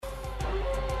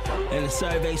And the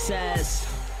survey says,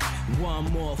 one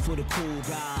more for the cool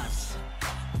guys.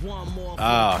 One more for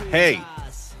the cool Hey,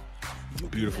 guys.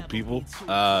 beautiful people.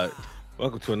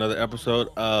 Welcome to another episode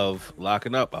of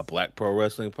Locking Up, a Black Pro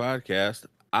Wrestling podcast.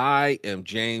 I am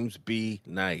James B.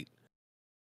 Knight.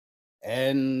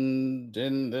 And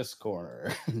in this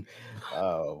corner,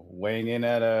 weighing in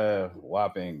at a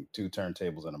whopping 2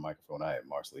 turntables and a microphone, I am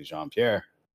Marcel Jean Pierre.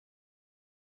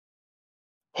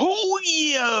 Oh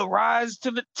yeah, rise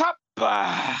to the top.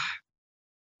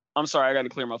 I'm sorry, I got to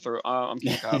clear my throat. I'm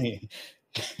King Cobb.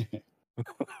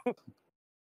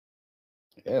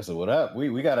 Yeah, so what up?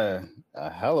 We got a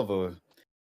hell of a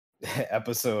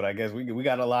episode, I guess. We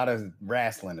got a lot of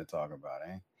wrestling to talk about,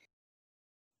 eh?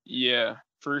 Yeah,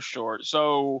 for sure.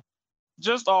 So,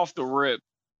 just off the rip,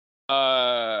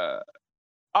 I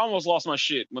almost lost my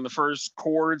shit when the first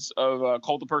chords of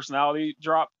Cult of Personality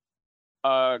dropped.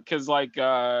 Because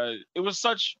it was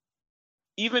such,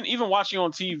 even watching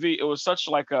on TV, it was such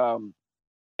like an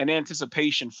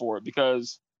anticipation for it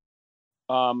because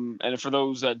and for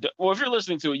those that if you're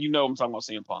listening to it, you know I'm talking about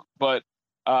CM Punk. But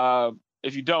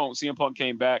if you don't, CM Punk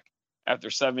came back after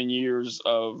 7 years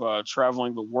of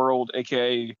traveling the world,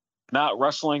 aka not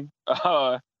wrestling,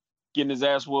 getting his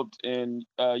ass whooped in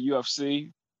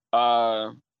UFC,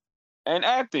 and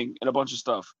acting and a bunch of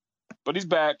stuff. But he's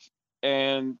back,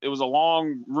 and it was a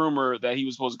long rumor that he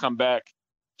was supposed to come back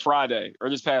Friday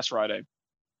or this past Friday,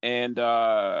 and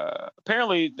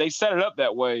apparently they set it up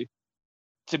that way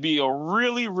to be a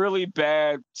really, really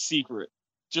bad secret,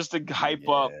 just to hype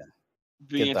up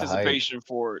the Get the anticipation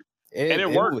for it. And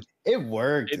it worked. It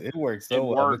worked. It worked so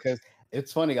well worked. because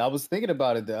it's funny. I was thinking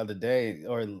about it the other day,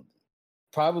 or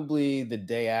probably the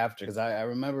day after, because I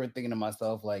remember thinking to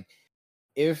myself, like,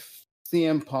 if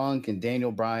CM Punk and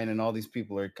Daniel Bryan and all these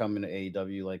people are coming to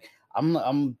AEW, like,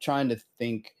 I'm trying to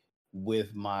think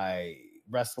with my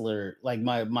wrestler, like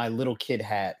my little kid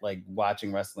hat, like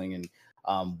watching wrestling, and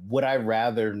would I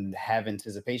rather have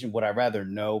anticipation? Would I rather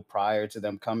know prior to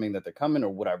them coming that they're coming, or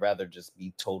would I rather just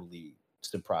be totally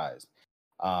surprised?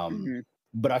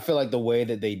 But I feel like the way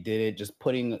that they did it, just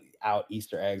putting out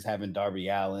Easter eggs, having Darby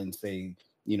Allin say,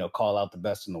 call out the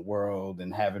best in the world,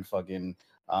 and having fucking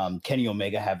Kenny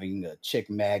Omega having a Chick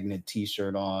Magnet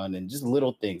t-shirt on, and just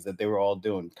little things that they were all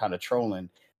doing, kind of trolling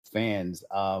fans,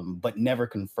 but never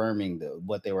confirming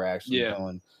what they were actually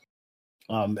doing.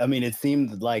 I mean, it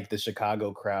seemed like the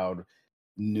Chicago crowd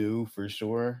knew for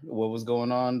sure what was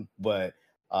going on, but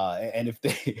and if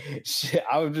they,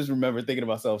 I would just remember thinking to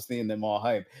myself, seeing them all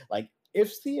hype, like,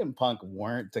 if CM Punk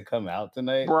weren't to come out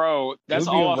tonight, bro, that's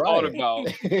all I thought about.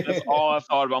 That's all I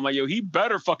thought about. I'm like, yo, he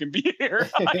better fucking be here.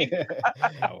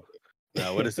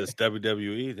 Now, what is this,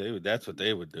 WWE? That's what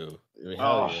they would do.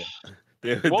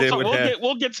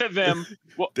 We'll get to them.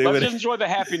 Let's just enjoy the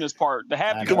happiness part. The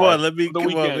happy come part.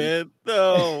 Come on, man.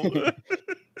 No.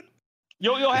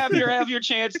 You'll have your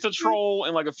chance to troll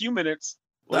in like a few minutes.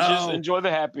 Let's just enjoy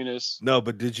the happiness. No,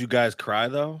 but did you guys cry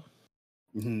though?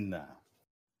 No.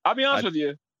 I'll be honest with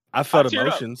you. I felt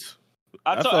emotions.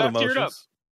 I felt emotions. Teared up.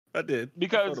 I did.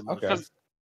 Because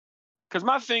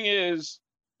my thing is,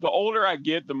 the older I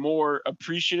get, the more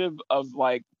appreciative of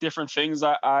like different things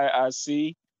I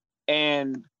see.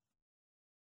 And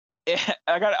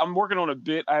I'm working on a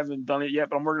bit. I haven't done it yet,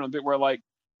 but I'm working on a bit where, like,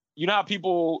 you know how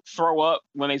people throw up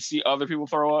when they see other people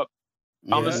throw up?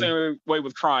 Yeah. I'm the same way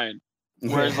with crying.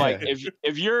 Whereas like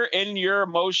if you're in your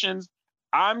emotions,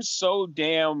 I'm so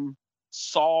damn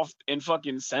soft and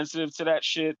fucking sensitive to that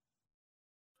shit.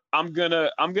 I'm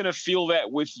gonna feel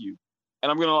that with you. And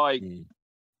I'm gonna like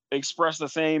express the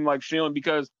same like feeling,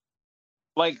 because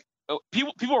like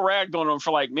people ragged on him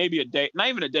for like maybe a day, not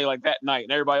even a day, like that night,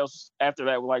 and everybody else after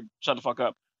that would like shut the fuck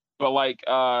up. But like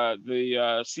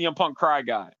the CM Punk Cry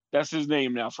guy, that's his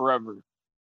name now forever.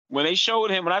 When they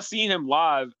showed him, when I seen him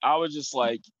live, I was just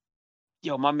like,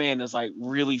 yo, my man is like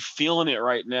really feeling it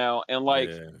right now. And like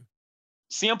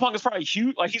CM Punk is probably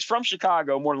huge, like he's from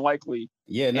Chicago more than likely.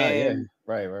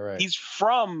 Right. He's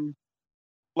from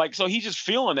like, so he's just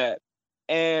feeling that.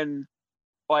 And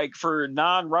like for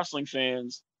non-wrestling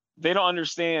fans, they don't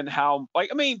understand how, like,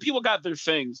 I mean, people got their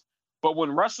things, but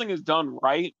when wrestling is done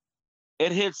right,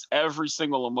 it hits every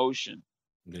single emotion.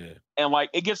 Yeah. And like,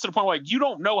 it gets to the point where, like, you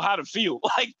don't know how to feel.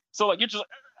 Like, so like, you're just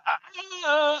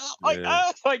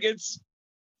like it's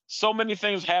so many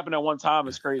things happen at one time.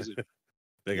 It's crazy.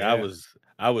 Like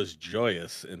I was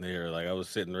joyous in there. Like I was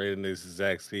sitting right in this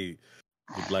exact seat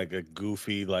with like a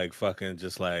goofy, like fucking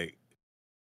just like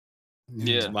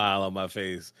smile on my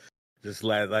face. Just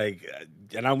like,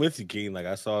 and I'm with you, Keen. Like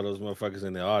I saw those motherfuckers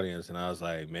in the audience, and I was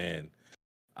like, man,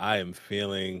 I am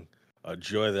feeling a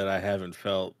joy that I haven't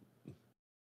felt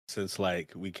since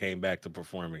like we came back to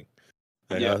performing.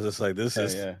 Like, Yeah. I was just like, this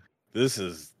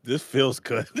feels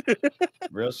good.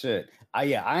 Real shit.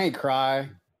 I ain't cry.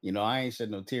 You know, I ain't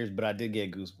shed no tears, but I did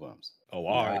get goosebumps. Oh,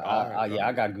 all right.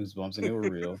 I got goosebumps, and they were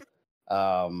real.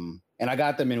 And I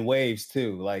got them in waves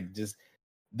too. Like, just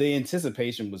the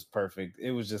anticipation was perfect.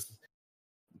 It was just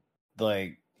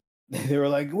like they were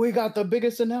like, "We got the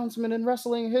biggest announcement in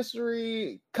wrestling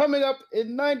history coming up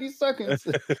in 90 seconds."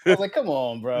 I was like, "Come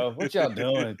on, bro, what y'all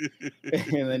doing?"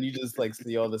 And then you just like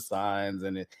see all the signs,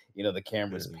 and the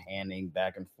camera's panning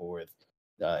back and forth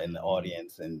in the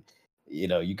audience, and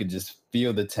you could just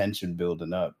feel the tension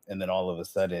building up, and then all of a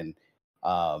sudden,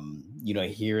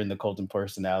 hearing the Colton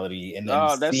personality, and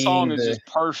then that song is just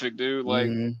perfect, dude. Like,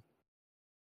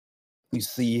 you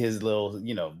see his little,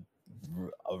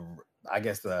 I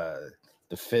guess the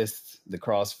fist, the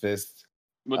cross fist.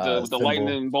 With the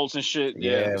lightning bolts and shit.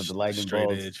 Yeah, with the lightning straight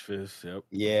bolts. edge fist. Yep.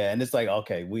 Yeah, and it's like,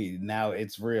 okay, now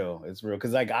it's real. It's real.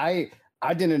 Because like I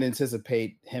didn't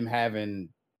anticipate him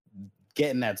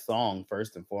getting that song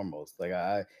first and foremost. Like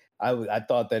I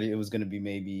thought that it was gonna be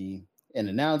maybe an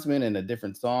announcement and a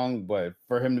different song, but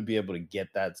for him to be able to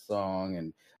get that song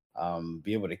and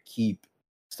be able to keep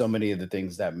so many of the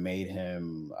things that made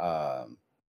him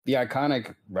the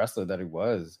iconic wrestler that he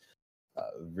was,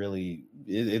 really,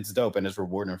 it's dope, and it's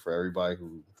rewarding for everybody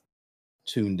who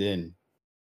tuned in.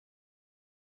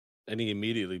 And he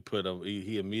immediately put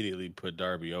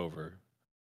Darby over.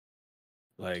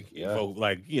 Like, in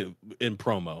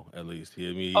promo at least. He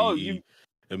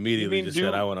immediately just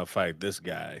said, "I want to fight this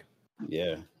guy."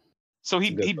 Yeah. So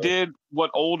he did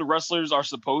what old wrestlers are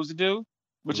supposed to do,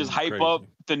 which is hype up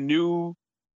the new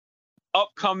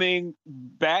upcoming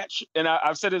batch. And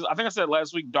I've said this, I think I said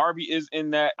last week, Darby is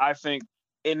in that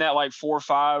like 4 or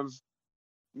 5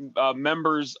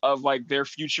 members of like their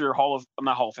future not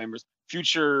Hall of Famers,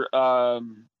 future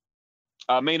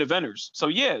main eventers. So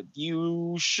yeah,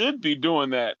 you should be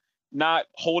doing that, not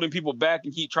holding people back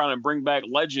and keep trying to bring back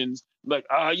legends. Like,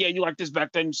 yeah, you like this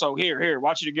back then, so here,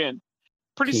 watch it again.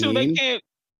 Pretty soon they can't.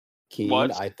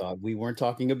 What? I thought we weren't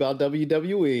talking about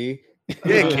WWE.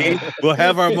 Yeah, Keen. We'll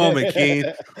have our moment, Keen.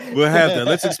 We'll have that.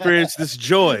 Let's experience this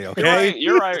joy, okay?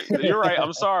 You're right.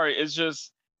 I'm sorry.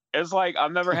 It's like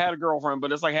I've never had a girlfriend,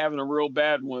 but it's like having a real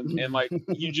bad one, and like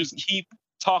you just keep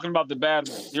talking about the bad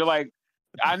one. You're like,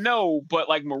 I know, but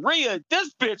like Maria,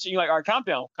 this bitch, and you're like, all right, calm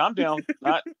down, calm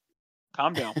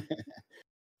down.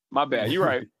 My bad. You're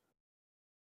right.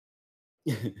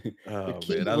 Oh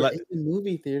man, I like the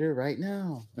movie theater right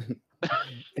now.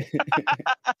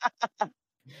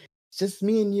 It's just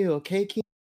me and you, okay,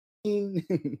 King?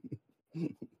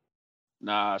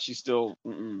 Nah, she's still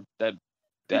that.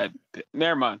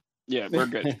 Never mind. Yeah, we're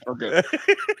good. We're good.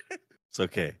 It's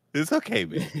okay. It's okay,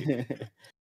 man.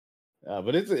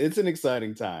 But it's an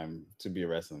exciting time to be a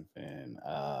wrestling fan.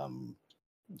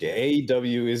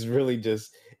 AEW is really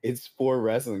it's for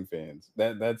wrestling fans.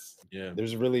 That's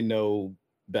There's really no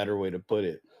better way to put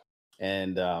it.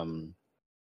 And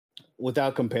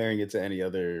without comparing it to any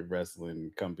other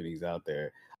wrestling companies out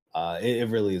there, it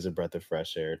really is a breath of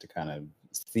fresh air to kind of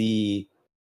see,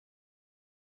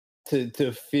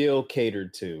 to feel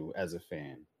catered to as a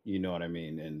fan. You know what I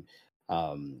mean?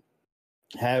 And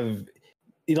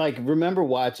remember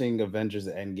watching Avengers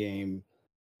Endgame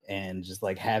and just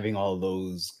like having all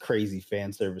those crazy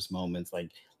fan service moments,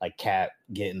 like Cap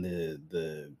getting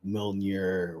the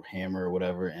Mjolnir hammer or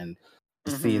whatever, and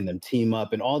seeing them team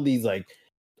up, and all these like,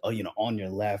 on your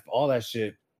left, all that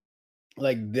shit,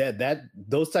 like that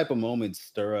those type of moments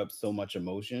stir up so much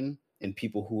emotion in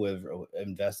people who have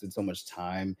invested so much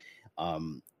time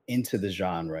into the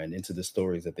genre and into the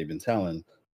stories that they've been telling.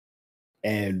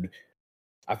 And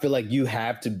I feel like you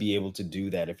have to be able to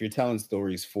do that. If you're telling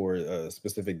stories for a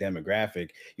specific demographic,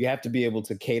 you have to be able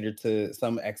to cater to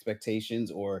some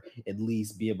expectations, or at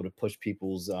least be able to push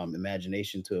people's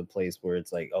imagination to a place where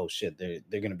it's like, oh shit, they're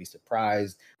going to be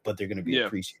surprised, but they're going to be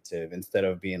appreciative, instead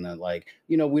of being like,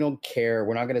 we don't care.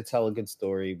 We're not going to tell a good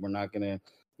story. We're not going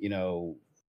to,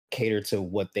 cater to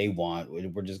what they want.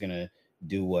 We're just going to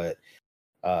do what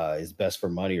is best for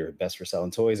money or best for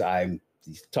selling toys. I'm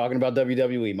talking about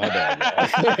WWE, my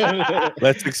bad.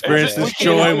 Let's experience this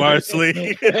joy,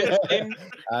 Marsley.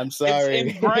 I'm sorry.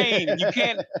 It's ingrained. You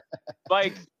can't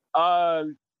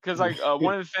because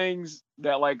one of the things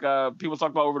that people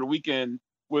talked about over the weekend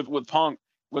with Punk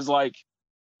was like,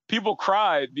 people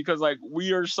cried because like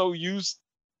we are so used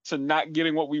to not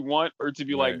getting what we want, or to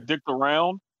be like dicked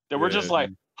around, that we're just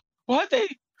like, what they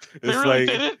really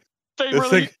did it. They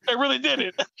really did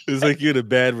it. It's like you're in a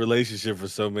bad relationship for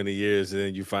so many years, and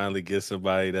then you finally get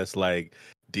somebody that's like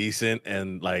decent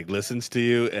and like listens to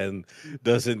you and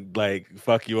doesn't like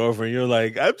fuck you over, and you're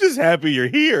like, I'm just happy you're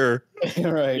here.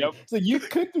 Right. Yep. So you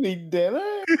cooked me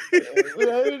dinner?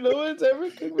 No one's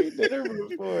ever cooked me dinner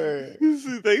before.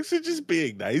 Thanks for just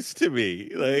being nice to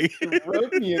me. Like, you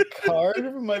wrote me a card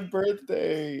for my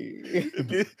birthday. It'd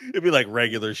be like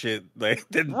regular shit, like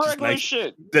regular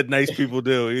shit that nice people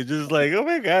do. You're just like, oh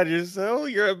my god,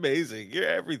 you're amazing, you're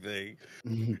everything.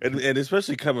 and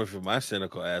especially coming from my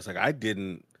cynical ass, like I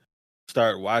didn't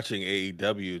start watching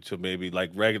AEW to maybe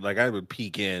like regular, like I would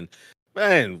peek in. But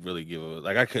I didn't really give a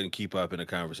like. I couldn't keep up in a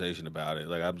conversation about it.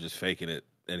 Like I'm just faking it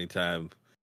anytime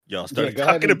y'all started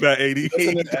talking about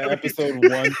AEW. Episode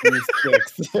 1 through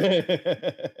 6.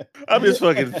 I'm just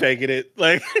fucking faking it.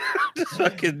 Like just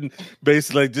fucking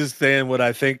basically like, just saying what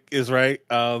I think is right.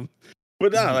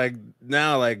 But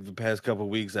now, like the past couple of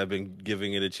weeks, I've been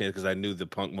giving it a chance because I knew the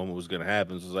Punk moment was gonna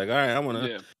happen. So I was like, all right, I want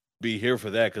to be here for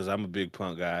that because I'm a big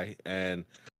Punk guy, and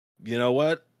you know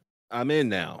what? I'm in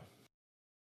now.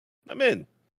 I'm in,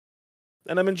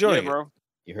 and I'm enjoying bro. it.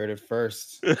 You heard it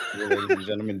first, ladies and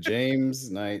gentlemen. James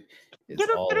Knight is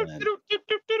all in.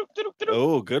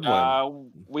 Oh, good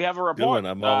one. We have a report. Good one.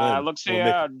 I'm all in. Looks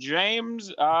here, James.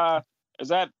 Is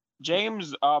that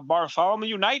James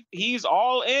Bartholomew Knight? He's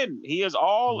all in. He is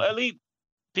all elite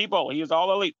people. He is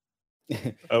all elite.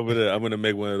 I'm gonna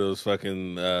make one of those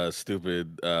fucking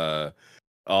stupid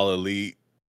all elite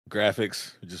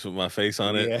graphics just with my face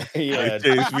on it. Yeah.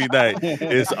 James B. Knight.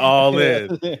 It's all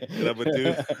in. And I'm gonna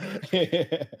do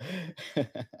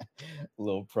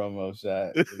little promo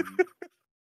shot.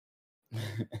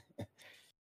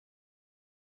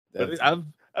 I've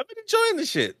been enjoying the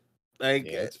shit. Like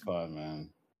it's fun, man.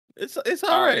 It's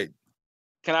all right.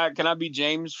 Can I be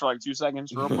James for like 2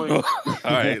 seconds, real quick? All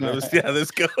right,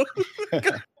 let's go.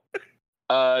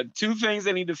 2 things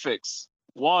they need to fix.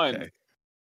 1,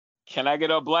 can I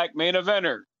get a black main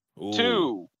eventer? Ooh.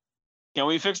 2, can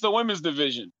we fix the women's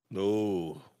division? No.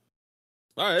 All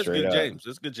right, that's straight good, up. James.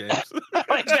 That's good, James.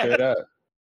 Straight up.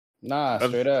 Nah,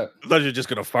 straight up. I thought you were just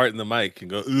gonna fart in the mic and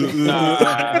go.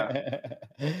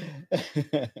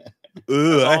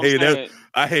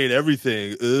 I hate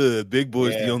everything. Big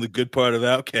Boy's the only good part of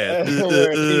Outcast.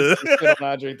 On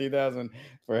Andre 3000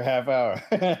 for a half hour.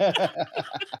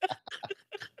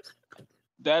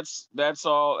 That's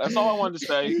all I wanted to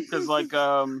say because like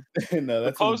no,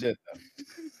 that's legit.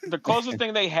 The closest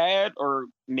thing they had or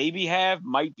maybe have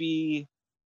might be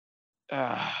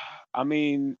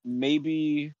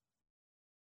maybe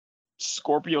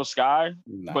Scorpio Sky,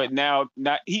 but now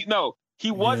he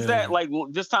was that like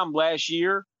this time last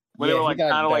year when they were like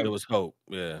kind of like it was hope.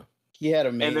 Yeah, he had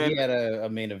a main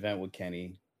event with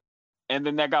Kenny, and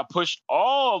then that got pushed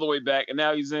all the way back, and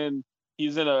now he's in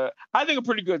a I think a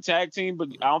pretty good tag team, but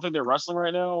I don't think they're wrestling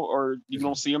right now, or you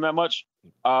don't see him that much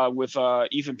with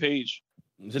Ethan Page.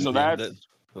 So that's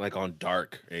like on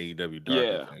Dark AEW Dark.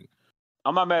 Yeah, I think.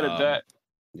 I'm not mad at that.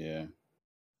 Yeah.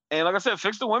 And like I said,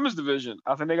 fix the women's division.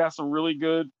 I think they got some really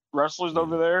good wrestlers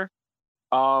over there.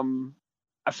 I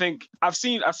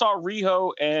saw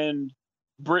Riho and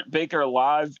Britt Baker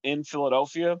live in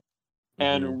Philadelphia,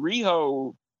 and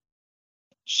Riho,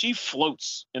 she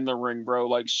floats in the ring, bro.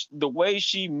 Like the way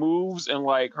she moves and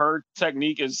like her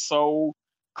technique is so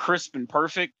crisp and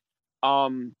perfect.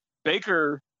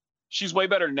 Baker, she's way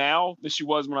better now than she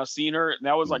was when I seen her. And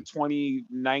that was like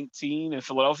 2019 in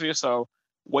Philadelphia, so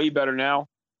way better now.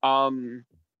 I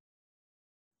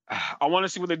want to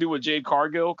see what they do with Jade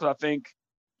Cargill because I think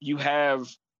you have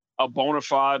a bona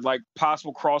fide like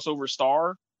possible crossover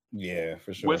star. Yeah,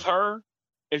 for sure. With her,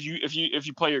 if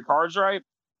you play your cards right,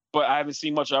 but I haven't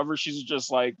seen much of her. She's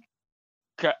just like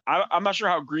I'm not sure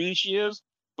how green she is,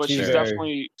 but she's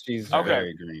definitely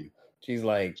very green. She's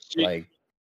like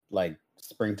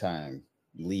springtime.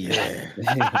 Leaves.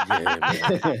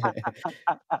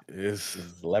 It's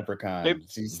leprechaun.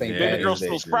 She's baby girl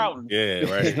still sprouting. Yeah,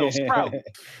 right. Still sprouting.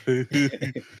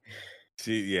 It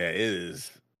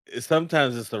is.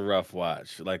 Sometimes it's a rough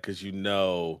watch, like because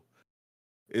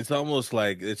it's almost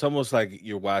like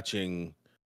you're watching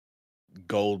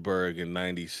Goldberg in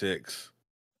 '96,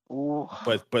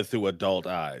 but through adult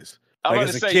eyes. I'm like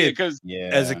as a kid,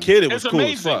 as a kid it was cool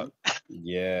amazing. as fuck.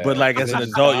 Yeah, but like as an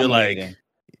adult, you're like,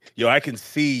 yo, I can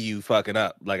see you fucking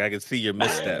up. Like I can see your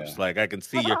missteps. Like I can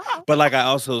see but like I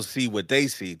also see what they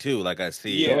see too. Like I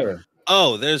see,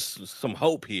 there's some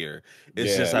hope here.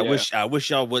 It's just I wish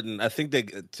y'all wouldn't. I think they,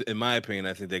 in my opinion,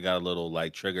 I think they got a little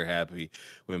like trigger happy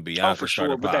when Bianca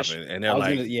started popping, and they're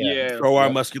like, throw our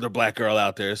muscular black girl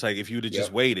out there. It's like if you'd have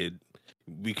just waited,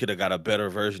 we could have got a better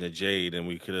version of Jade, and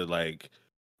we could have like,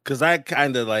 because I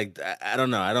kind of like, I don't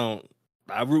know,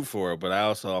 I root for her, but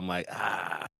I'm like,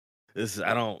 I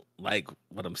don't like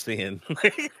what I'm seeing.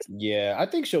 Yeah, I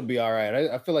think she'll be all right.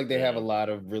 I feel like they have a lot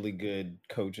of really good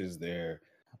coaches there,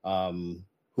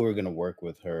 who are gonna work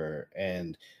with her.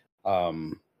 And I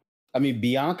mean,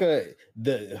 Bianca,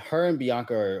 her and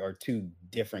Bianca are two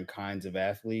different kinds of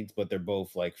athletes, but they're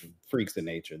both like freaks of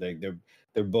nature.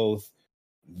 They're both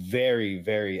very,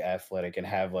 very athletic and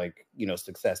have like,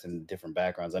 success in different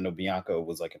backgrounds. I know Bianca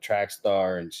was like a track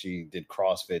star and she did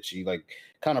CrossFit. She like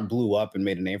kind of blew up and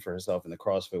made a name for herself in the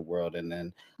CrossFit world. And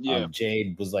then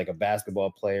Jade was like a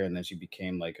basketball player, and then she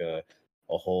became like a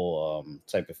whole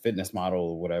type of fitness model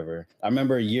or whatever. I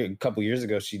remember a couple years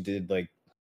ago she did like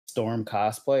Storm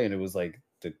cosplay, and it was like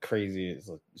the craziest.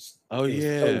 Oh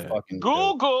yeah, so fucking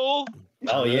Google. Dope.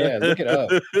 Oh yeah, look it up.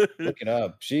 Look it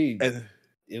up.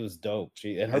 It was dope.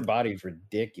 Her body's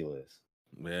ridiculous.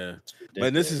 Yeah,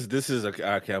 but this is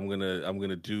okay. I'm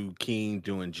gonna do Keen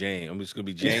doing James. I'm just gonna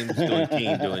be James doing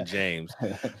Keen doing James.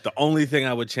 The only thing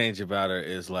I would change about her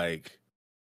is like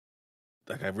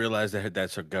I realized that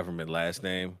that's her government last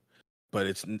name, but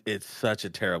it's such a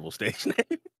terrible stage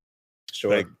name.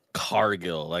 Sure, like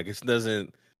Cargill. Like it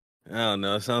doesn't. I don't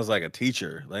know. It sounds like a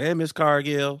teacher. Like, hey, Miss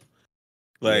Cargill.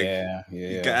 Like, yeah.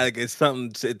 It's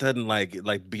something. It doesn't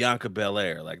like Bianca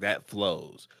Belair. Like that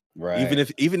flows. Right.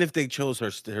 Even if they chose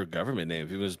her government name,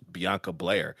 if it was Bianca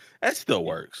Blair, that still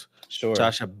works. Sure.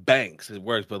 Sasha Banks, it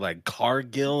works. But like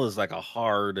Cargill is like a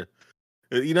hard.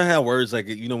 You know how words like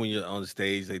when you're on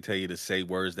stage, they tell you to say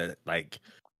words that like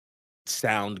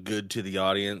sound good to the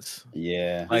audience.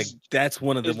 Yeah. Like that's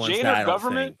one of the ones Jade that I don't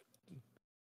government? think.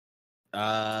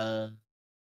 I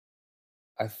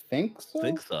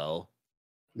think so.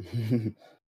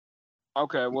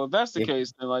 Okay, well if that's the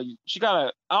case, then like she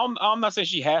gotta. I'm not saying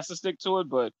she has to stick to it,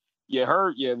 but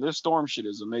this Storm shit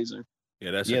is amazing.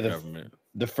 Yeah, that's her government.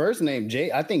 The first name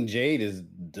Jade, I think Jade is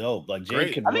dope. Like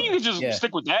Jade could. I think you could just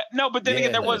stick with that. No, but then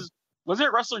again, there was there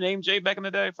a wrestler named Jade back in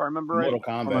the day, if I remember right?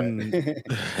 Mortal Kombat.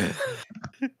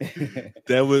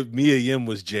 That was Mia Yim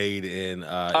was Jade in.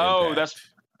 Impact.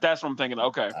 That's what I'm thinking.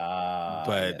 Okay,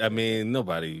 but I mean,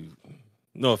 nobody.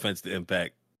 No offense to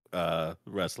Impact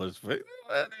wrestlers, but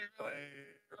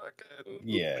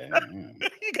you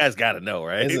guys got to know,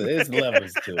 right? It's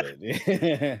levels to it.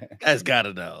 You guys got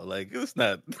to know, like it's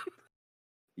not.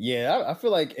 Yeah, I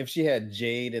feel like if she had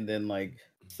Jade and then like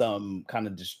some kind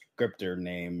of descriptor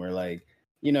name, or like,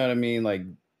 you know what I mean, like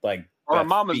or her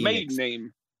mama's maiden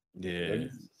name. Yeah,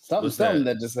 something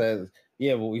that just says,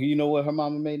 yeah. Well, you know what her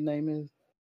mama maiden name is?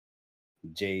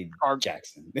 Jade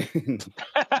Jackson.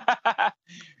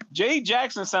 Jade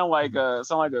Jackson sound like a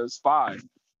spy.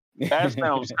 That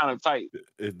sounds kind of tight.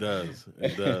 It does.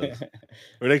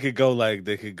 Or they could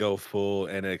go full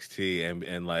NXT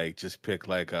and like just pick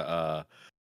like a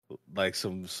like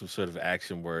some sort of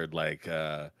action word like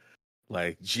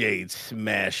Jade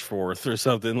Smashforth or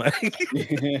something like.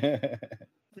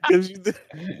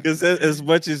 Because as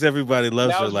much as everybody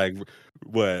loves her, like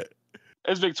what?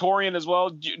 It's Victorian as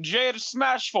well. Jade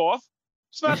Smashforth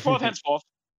henceforth.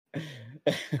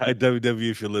 Hi WWE,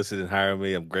 if you're listening, hire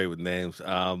me. I'm great with names.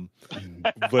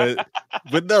 But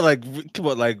no, like come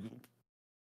on, like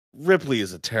Ripley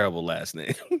is a terrible last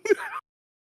name.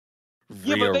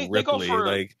 Yeah, but they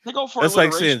go for that's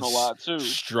like saying a lot too.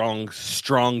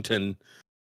 Strongton,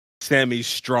 Sammy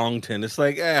Strongton. It's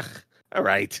like, all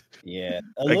right. Yeah,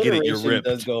 alliteration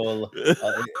does go.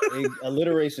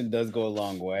 Alliteration does go a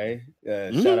long way.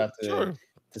 Shout out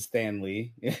to Stan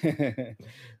Lee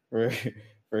for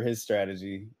his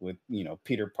strategy with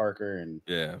Peter Parker and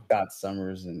Scott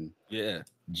Summers and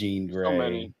Jean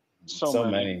Grey. So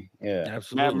many. Yeah,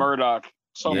 absolutely. Matt Murdock.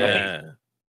 So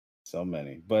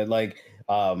many. But like,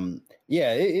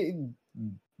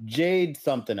 Jade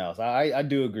something else. I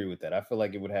do agree with that. I feel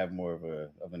like it would have more of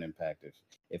an impact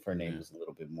if her name was a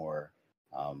little bit more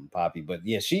poppy. But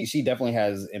yeah, she definitely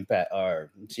has impact,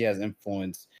 or she has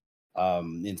influence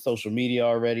in social media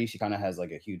already. She kind of has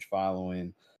like a huge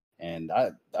following, and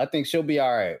I think she'll be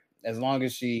all right as long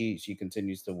as she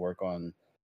continues to work on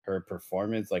her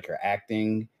performance, like her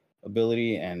acting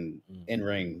ability and in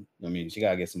ring. I mean, she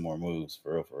gotta get some more moves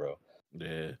for real.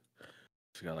 Yeah,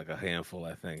 she got like a handful.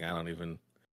 I think I don't even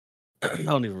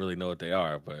really know what they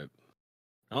are, but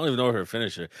I don't even know her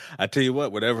finisher. I tell you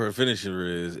what, whatever her finisher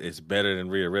is, it's better than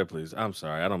Rhea Ripley's. I'm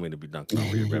sorry, I don't mean to be dunking on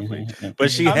Rhea Ripley,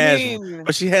 but she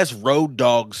has Road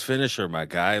Dogg's finisher, my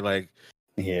guy. Like,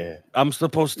 I'm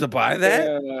supposed to buy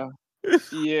that.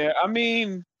 Yeah. I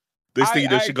mean, this thing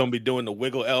she's gonna be doing the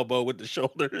wiggle elbow with the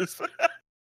shoulders.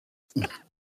 That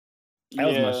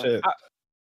was my shit.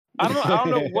 I don't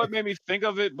know what made me think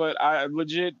of it, but I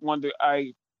legit wonder.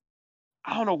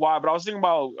 I don't know why, but I was thinking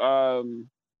about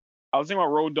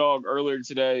Road Dogg earlier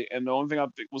today, and the only thing I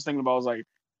was thinking about was like,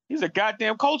 he's a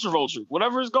goddamn culture vulture.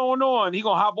 Whatever is going on, he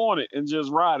gonna hop on it and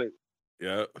just ride it.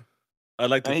 Yeah, I'd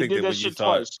like to think that when you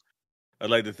thought, I'd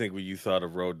like to think when you thought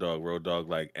of Road Dogg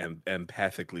like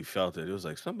empathically felt it. It was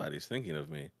like somebody's thinking of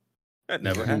me. That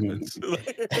never happens.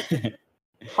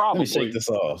 Probably. Let me shake this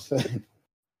off.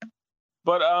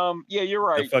 But yeah, you're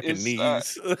right. The fucking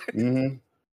knees.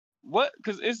 What?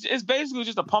 Because it's basically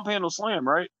just a pump handle slam,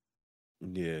 right?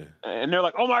 Yeah. And they're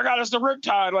like, "Oh my god, it's the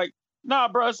Riptide!" Like, nah,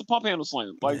 bro, it's the pump handle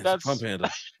slam. Like yeah, that's pump handle.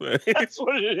 that's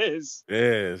what it is.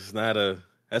 Yeah, it's not a.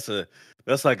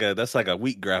 That's like a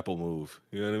weak grapple move.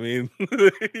 You know what I mean?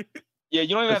 Yeah, you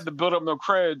don't even have to build up no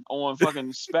cred on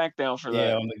fucking SmackDown for that.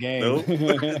 Yeah, on the game.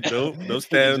 Nope. No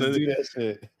stamina. Do that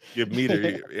shit. Your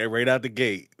meter right out the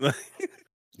gate.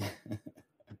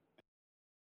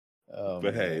 Oh,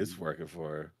 but man. hey, it's working for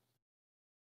her.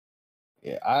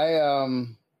 Yeah,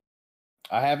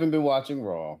 I haven't been watching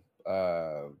Raw.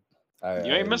 You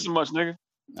ain't missing much, nigga.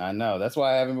 I know. That's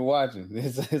why I haven't been watching.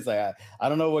 It's like I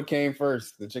don't know what came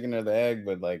first, the chicken or the egg,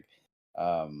 but like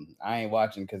I ain't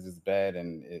watching because it's bad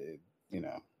and it, you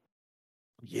know.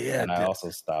 Yeah, and I also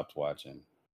stopped watching.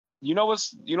 You know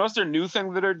what's their new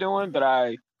thing that they're doing that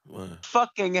I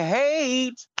fucking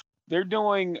hate? They're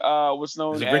doing what's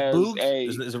known as Rick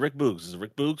Boogs? Is it Rick Boogs? Is it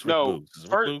Rick Boogs? No.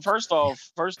 First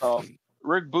off,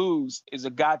 Rick Boogs is a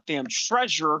goddamn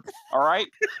treasure. All right,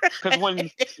 because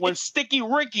when Sticky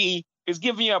Ricky is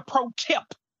giving you a pro tip,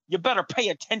 you better pay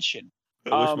attention.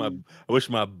 I wish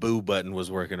my boo button was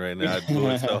working right now. I'd boo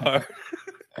it so hard.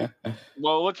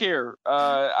 Well, look here.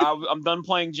 I'm done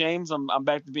playing James. I'm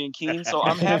back to being Keen, so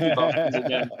I'm happy about this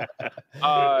again.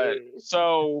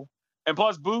 So, and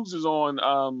plus Boogs is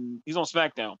on. He's on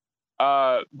SmackDown.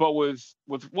 But with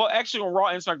actually on Raw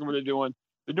and SmackDown, what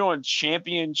they're doing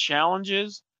champion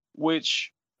challenges,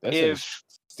 which That's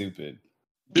stupid.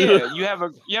 Yeah, you have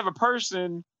a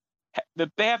person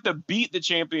that they have to beat the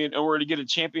champion in order to get a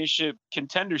championship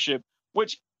contendership,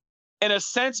 which in a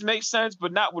sense makes sense,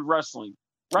 but not with wrestling.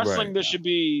 Wrestling, there should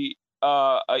be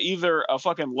either a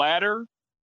fucking ladder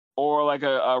or like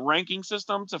a ranking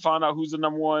system to find out who's the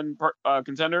number one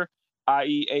contender,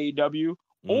 i.e. AEW,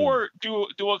 or do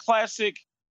a classic.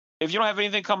 If you don't have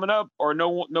anything coming up or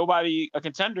nobody a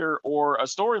contender or a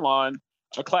storyline,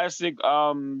 a classic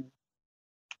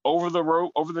over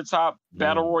the top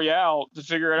battle royale to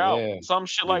figure it out. Some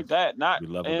shit like that. We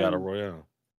love a battle royale.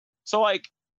 So like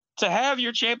to have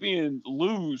your champion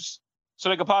lose so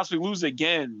they could possibly lose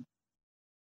again.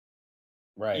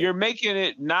 Right. You're making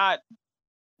it not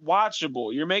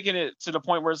watchable. You're making it to the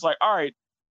point where it's like, all right,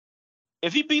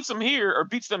 if he beats them here or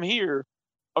beats them here,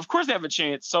 of course they have a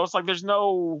chance. So it's like there's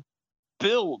no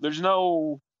build. There's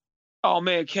no, oh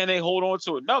man, can they hold on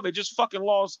to it? No, they just fucking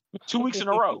lost 2 weeks in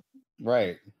a row.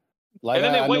 Right. Like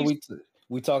I know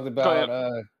we talked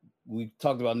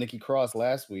about Nikki Cross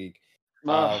last week.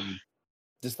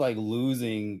 Just like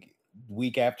losing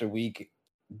week after week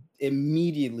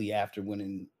immediately after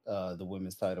winning the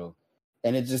women's title.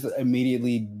 And it just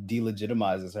immediately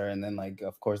delegitimizes her. And then like,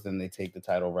 of course, then they take the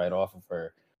title right off of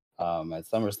her at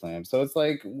SummerSlam. So it's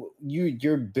like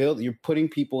you're putting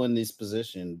people in this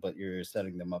position, but you're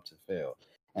setting them up to fail.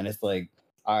 And it's like,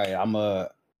 all right,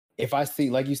 if I see,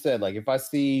 like you said, like if I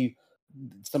see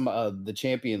some the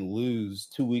champion lose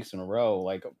 2 weeks in a row,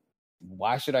 like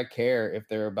why should I care if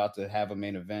they're about to have a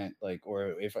main event, like,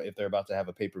 or if they're about to have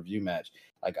a pay-per-view match?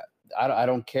 Like I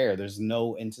don't care. There's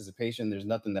no anticipation. There's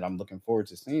nothing that I'm looking forward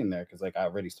to seeing there because like I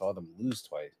already saw them lose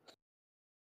twice.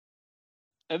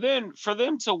 And then for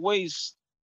them to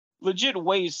legit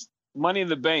waste Money in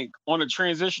the Bank on a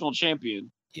transitional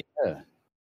champion. Yeah.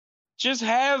 Just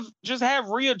have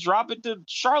Rhea drop it to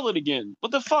Charlotte again.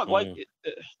 What the fuck? Like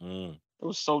it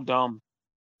was so dumb.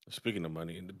 Speaking of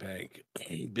Money in the Bank,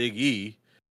 Big E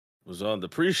was on the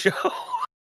pre-show.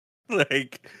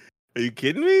 Like, are you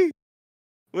kidding me?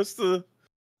 What's the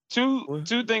two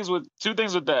things with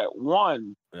that?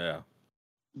 One, I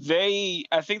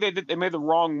think they made the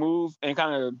wrong move and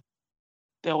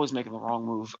they're always making the wrong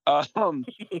move.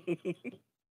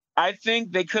 I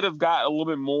think they could have got a little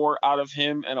bit more out of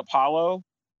him and Apollo,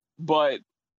 but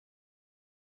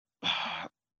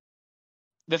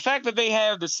the fact that they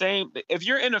have the same, if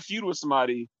you're in a feud with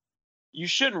somebody, you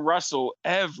shouldn't wrestle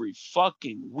every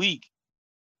fucking week.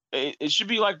 It should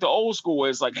be like the old school where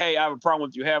it's like, hey, I have a problem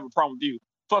with you, I have a problem with you.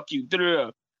 Fuck you.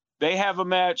 Da-da-da. They have a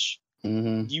match.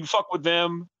 Mm-hmm. You fuck with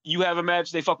them. You have a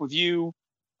match. They fuck with you.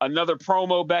 Another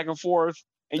promo back and forth.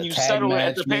 And you settle it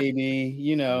at the maybe,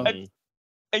 you know.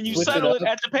 And you settle it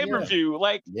at the pay-per-view.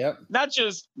 Like, yep. Not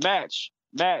just match.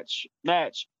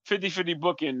 50-50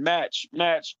 booking, match.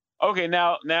 Okay,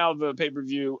 now the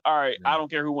pay-per-view. All right, I don't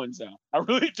care who wins now. I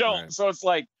really don't. Right. So it's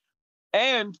like,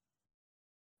 and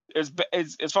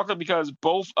it's fucked up because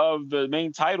both of the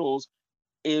main titles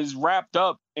is wrapped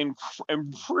up in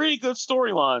pretty good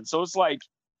storylines. So it's like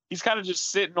he's kind of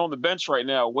just sitting on the bench right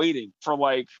now, waiting for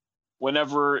like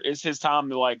whenever it's his time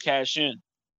to like cash in.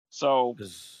 So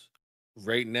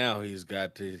right now he's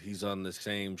on the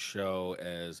same show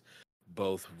as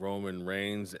both Roman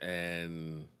Reigns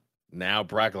and now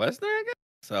Brock Lesnar, I guess.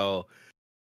 So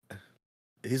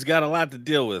he's got a lot to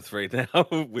deal with right now,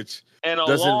 which and a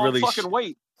doesn't long really fucking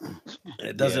wait.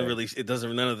 It doesn't really. It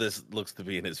doesn't. None of this looks to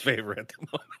be in his favor at the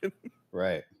moment.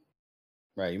 Right.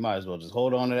 You might as well just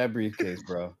hold on to that briefcase,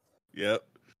 bro. Yep.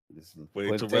 Just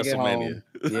wait till WrestleMania.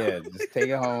 Yeah, just take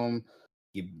it home.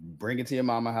 You bring it to your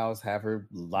mama house. Have her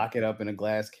lock it up in a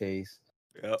glass case.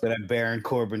 Yep. So that Baron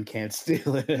Corbin can't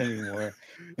steal it anymore.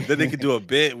 Then they could do a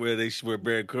bit where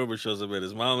Baron Corbin shows up at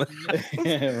his mama.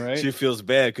 Right. She feels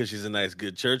bad because she's a nice,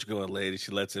 good church-going lady.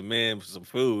 She lets him in for some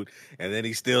food, and then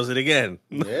he steals it again.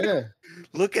 Yeah.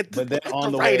 Look at But then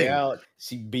on the way out,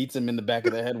 she beats him in the back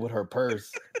of the head with her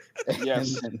purse.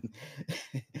 Yes.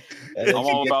 and I'm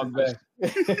all about this.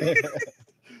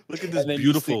 Look at this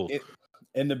beautiful.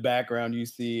 In the background, you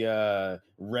see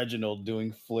Reginald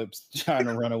doing flips, trying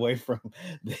to run away from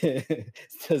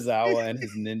Tozawa and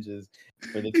his ninjas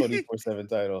for the 24/7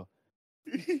 title.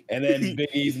 And then Big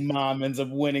E's mom ends up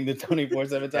winning the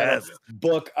 24/7 title. Yes.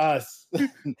 Book us.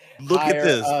 Look at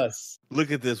this. Us. Look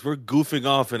at this. We're goofing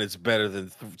off, and it's better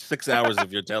than 6 hours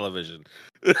of your television.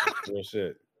 Real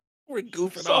shit. We're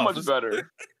goofing so off. So much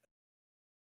better.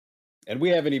 And we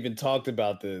haven't even talked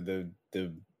about the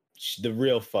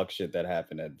real fuck shit that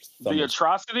happened at the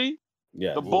atrocity.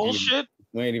 Yeah, the bullshit.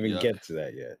 We ain't even get to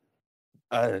that yet.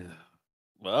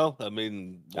 Well, I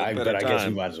mean, I guess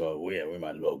we might as well. We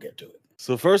might as well get to it.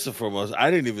 So first and foremost,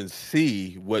 I didn't even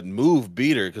see what move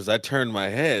beat her because I turned my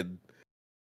head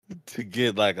to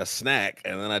get like a snack,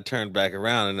 and then I turned back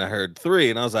around and I heard 3,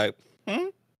 and I was like,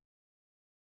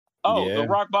 Oh, yeah. The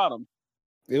rock bottom.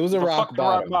 It was a rock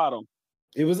bottom.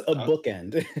 It was a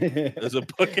bookend. It was a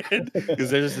bookend because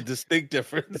there's a distinct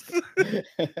difference. The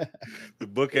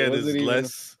bookend is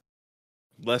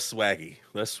less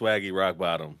swaggy rock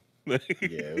bottom. Yeah,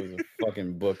 it was a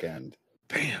fucking bookend.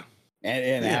 Damn.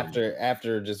 And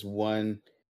after just one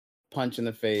punch in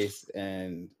the face,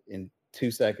 and in 2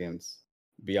 seconds,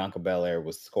 Bianca Belair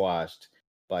was squashed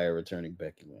by a returning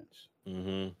Becky Lynch.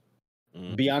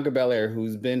 Mm-hmm. Bianca Belair,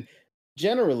 who's been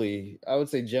generally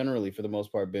for the most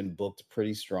part, been booked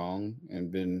pretty strong and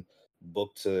been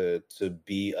booked to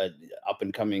be a up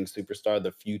and coming superstar,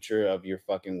 the future of your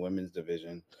fucking women's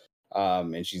division.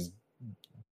 And she's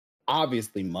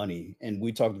obviously money. And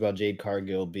we talked about Jade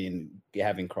Cargill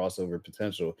having crossover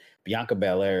potential. Bianca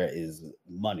Belair is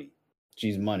money.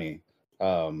 She's money.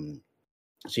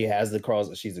 She has the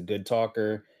cross. She's a good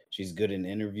talker. She's good in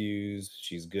interviews.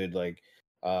 She's good,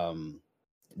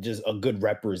 just a good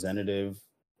representative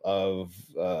of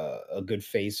a good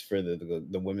face for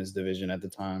the women's division at the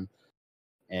time.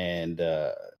 And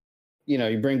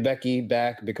you bring Becky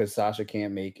back because Sasha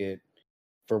can't make it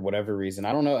for whatever reason.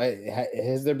 I don't know.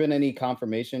 Has there been any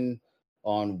confirmation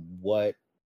on what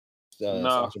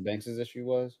Sasha Banks' issue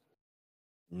was?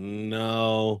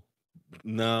 No.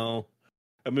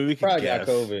 I mean, we could probably guess.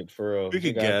 Got COVID for real. We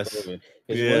could guess.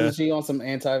 Yeah. Wasn't she on some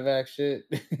anti-vax shit?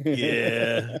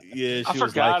 Yeah. I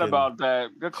forgot about that.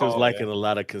 Good call. She was liking a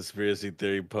lot of conspiracy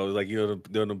theory posts, like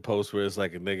doing them posts where it's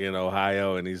like a nigga in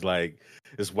Ohio, and he's like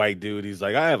this white dude. He's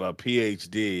like, I have a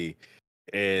PhD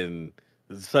in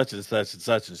such and such and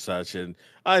such and such, and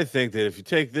I think that if you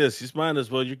take this, you might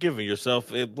as well you're giving yourself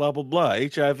blah blah blah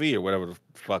HIV or whatever the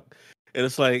fuck. And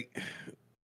it's like,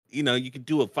 you could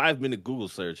do a 5-minute Google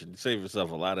search and save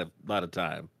yourself a lot of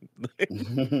time.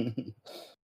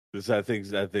 Because I think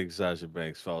Sasha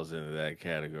Banks falls into that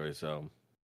category. So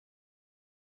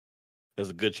there's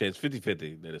a good chance,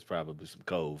 50-50, that it's probably some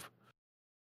cove.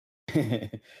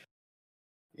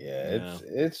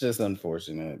 It's just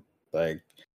unfortunate. And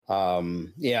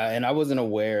I wasn't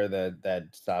aware that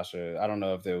Sasha, I don't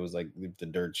know if there was the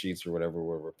dirt sheets or whatever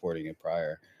were reporting it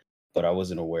prior, but I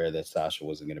wasn't aware that Sasha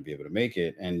wasn't going to be able to make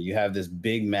it. And you have this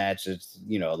big match that's,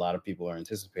 a lot of people are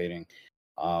anticipating.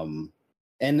 And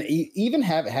even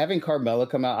having Carmella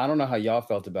come out, I don't know how y'all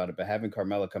felt about it, but having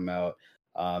Carmella come out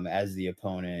as the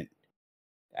opponent,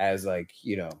 as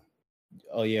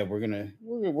oh yeah, we're gonna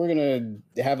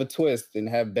have a twist and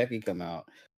have Becky come out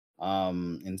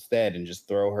instead, and just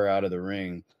throw her out of the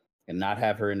ring and not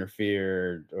have her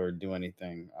interfere or do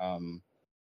anything.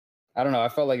 I don't know. I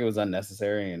felt like it was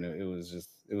unnecessary, and it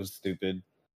was stupid.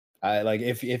 I like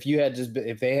if you had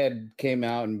if they had came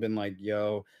out and been like,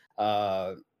 yo,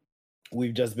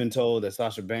 we've just been told that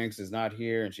Sasha Banks is not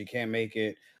here and she can't make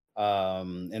it.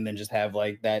 And then just have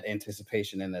like that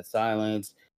anticipation and that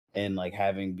silence, and like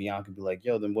having Bianca be like,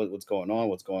 yo, then what's going on?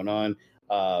 What's going on?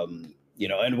 You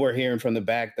know, and we're hearing from the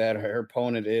back that her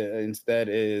opponent instead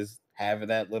is having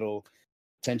that little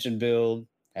tension build,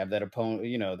 have that opponent,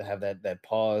 you know, have that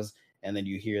pause, and then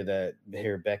you hear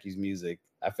Becky's music.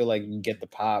 I feel like you get the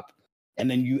pop,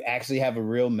 and then you actually have a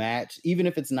real match, even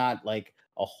if it's not like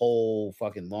a whole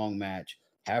fucking long match.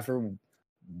 Have her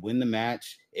win the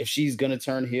match. If she's gonna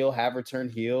turn heel, have her turn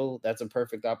heel. That's a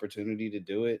perfect opportunity to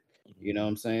do it. You know what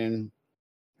I'm saying?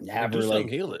 Have her like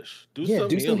heelish. Do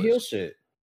some heel shit.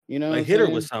 You know, like hit her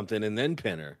with something and then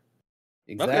pin her.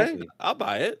 Exactly. Okay, I'll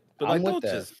buy it. But like, don't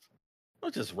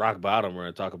just rock bottom her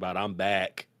and talk about I'm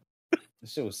back.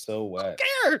 This shit was so whack.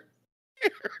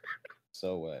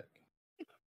 So whack.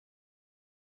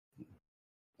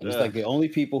 And it's like the only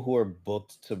people who are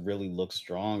booked to really look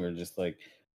strong are just like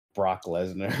Brock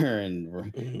Lesnar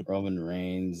and Roman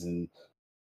Reigns and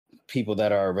people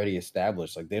that are already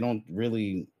established. Like they don't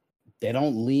lean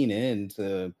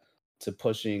into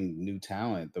pushing new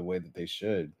talent the way that they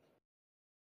should.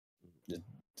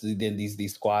 Then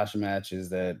these squash matches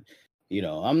that, you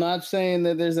know, I'm not saying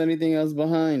that there's anything else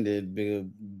behind it,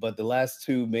 but the last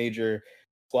two major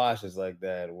squashes like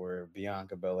that were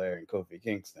Bianca Belair and Kofi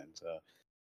Kingston. So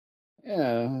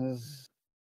yeah,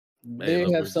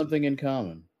 they have something in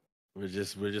common. We're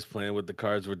just playing with the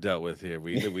cards we're dealt with here.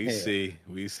 We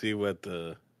see what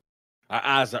our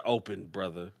eyes are open,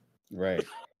 brother. Right.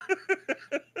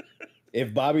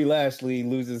 If Bobby Lashley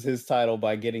loses his title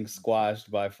by getting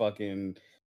squashed by fucking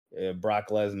Brock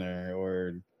Lesnar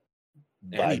or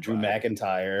by Drew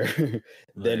McIntyre,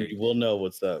 then we'll know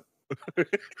what's up.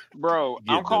 Bro,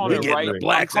 I'm calling it right.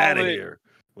 Blacks out of here.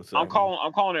 What's up? I'm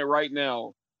calling it right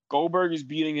now. Goldberg is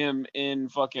beating him in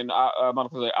fucking I'm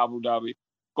about to say Abu Dhabi.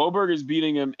 Goldberg is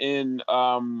beating him in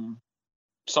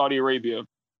Saudi Arabia.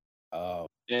 Oh,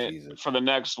 Jesus. For the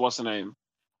next, what's the name?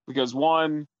 Because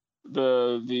one,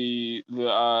 the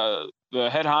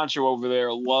head honcho over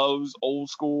there loves old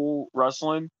school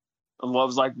wrestling and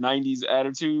loves like 90s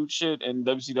attitude shit and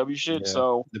WCW shit. Yeah.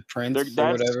 So the Prince or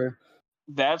whatever.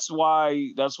 That's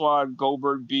why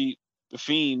Goldberg beat the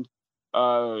Fiend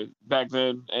back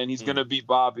then, and he's gonna beat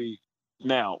Bobby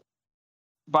now.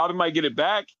 Bobby might get it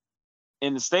back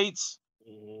in the States,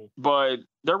 but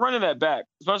they're running that back,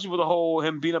 especially with the whole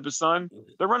him beating up his son.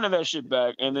 They're running that shit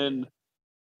back, and then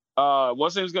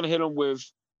what's name's gonna hit him with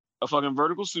a fucking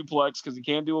vertical suplex because he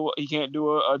can't do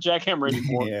a jackhammer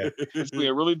anymore. Yeah. It's gonna be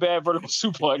a really bad vertical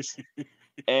suplex,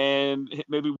 and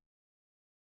maybe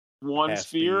one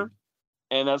spear,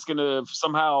 and that's gonna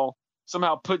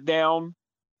somehow put down.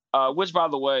 Which, by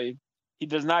the way, he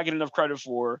does not get enough credit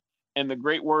for. In the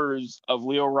great words of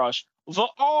Leo Rush, the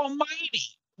almighty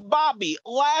Bobby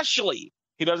Lashley.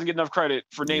 He doesn't get enough credit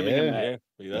for naming him that. Yeah,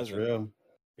 he doesn't. That's real.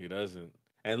 He doesn't.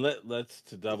 And let's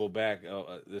to double back.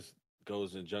 This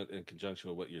goes in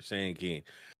conjunction with what you're saying, Keen.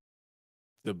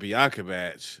 The Bianca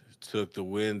match took the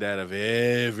wind out of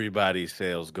everybody's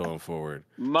sails going forward.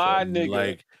 My nigga,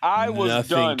 like I was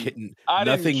done. I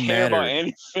didn't care about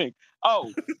anything.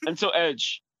 Oh, until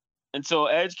Edge. Until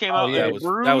Edge came out. Yeah,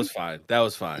 that was fine. That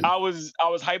was fine. I was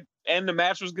hyped, and the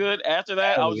match was good. After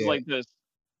that, I was like this.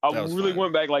 I really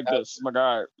went back like this. I'm like,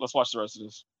 all right, let's watch the rest of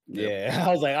this. Yeah,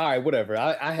 I was like, all right, whatever.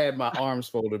 I had my arms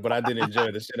folded, but I did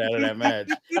enjoy the shit out of that match.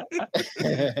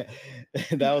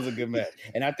 That was a good match,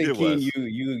 and I think Keen,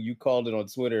 you called it on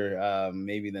Twitter,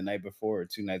 maybe the night before or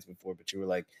 2 nights before, but you were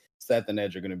like, Seth and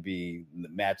Edge are going to be the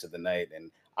match of the night,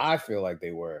 and I feel like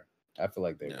they were. I feel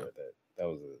like they were. That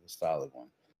was a solid one.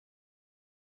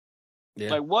 Yeah.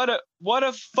 Like what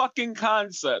a fucking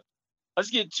concept. Let's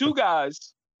get two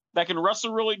guys that can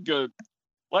wrestle really good.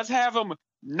 Let's have them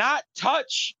not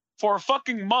touch for a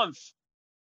fucking month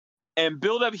and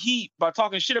build up heat by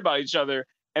talking shit about each other.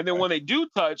 And then when they do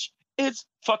touch, it's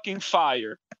fucking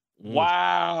fire.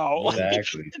 Wow.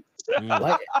 Exactly.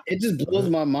 Like, it just blows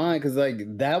my mind because like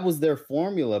that was their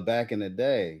formula back in the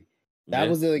day. That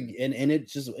was like, and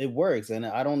it works. And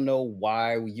I don't know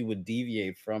why you would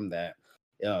deviate from that.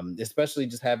 Especially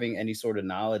just having any sort of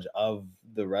knowledge of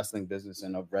the wrestling business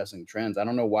and of wrestling trends. I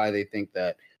don't know why they think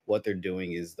that what they're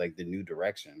doing is like the new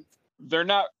direction. They're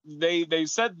not. They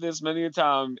said this many a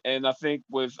time, and I think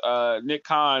with Nick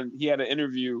Khan, he had an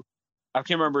interview. I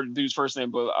can't remember the dude's first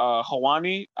name, but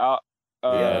Hawani.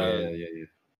 Yeah.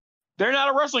 They're not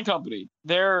a wrestling company.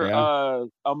 They're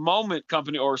a moment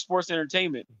company or sports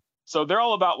entertainment. So they're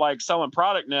all about like selling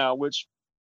product now. Which,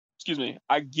 excuse me,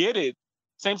 I get it.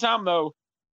 Same time though.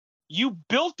 you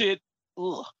built it.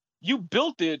 You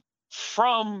built it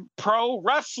from pro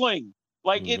wrestling.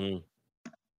 Like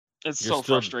it's so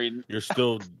frustrating.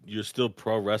 You're still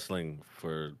pro wrestling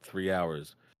for 3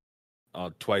 hours,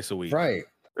 twice a week. Right.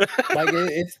 Like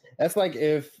that's like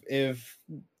if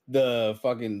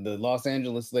the Los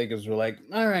Angeles Lakers were like,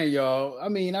 all right, y'all. I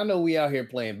mean, I know we out here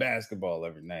playing basketball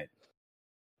every night,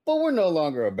 but we're no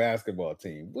longer a basketball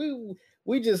team.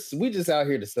 We just out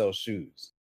here to sell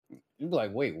shoes. You'd be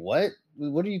like, wait, what?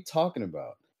 What are you talking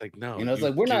about? Like, no, it's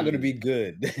like we're not going to be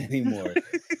good anymore,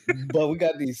 but we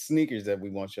got these sneakers that we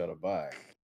want y'all to buy.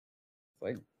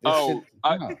 Like, are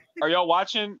y'all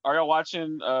watching?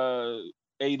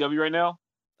 AEW right now?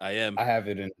 I am. I have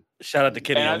it in. Shout out to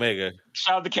Kenny Omega.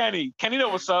 Shout out to Kenny. Kenny, know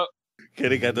what's up?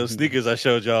 Kenny got those sneakers I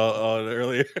showed y'all on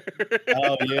earlier.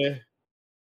 Oh yeah.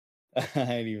 I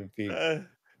ain't even peeped.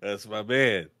 That's my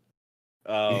man.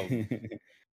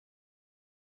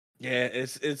 Yeah,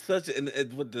 it's such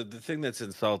the thing that's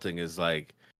insulting is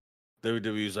like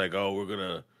WWE's like, oh, we're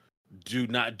gonna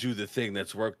not do the thing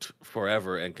that's worked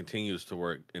forever and continues to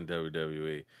work in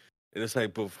WWE. And it's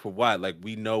like, but for what? Like,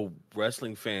 we know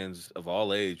wrestling fans of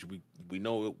all age, we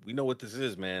know what this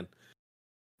is, man.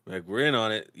 Like, we're in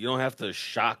on it. You don't have to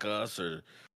shock us or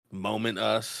moment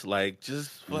us. Like,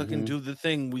 just fucking do the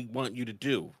thing we want you to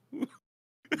do.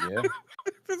 Yeah.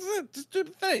 That's it. Just do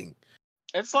the thing.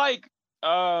 It's like, yeah,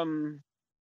 all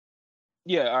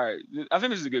right. I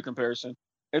think this is a good comparison.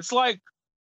 It's like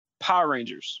Power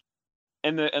Rangers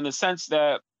in the sense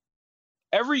that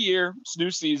every year, it's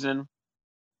new season,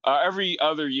 every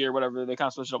other year, whatever, they kind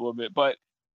of switch it up a little bit, but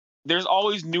there's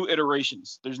always new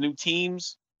iterations. There's new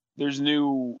teams, there's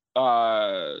new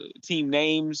team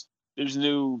names, there's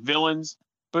new villains,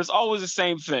 but it's always the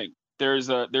same thing. There's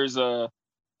a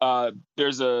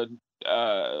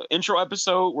intro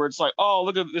episode where it's like, oh,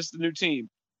 look at this, the new team.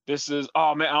 This is,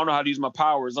 oh man, I don't know how to use my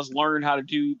powers. Let's learn how to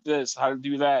do this, how to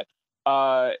do that.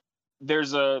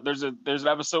 There's an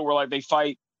episode where like they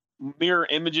fight mirror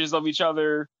images of each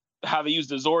other, how they use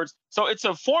the Zords. So it's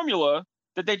a formula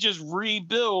that they just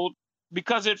rebuild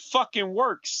because it fucking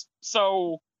works.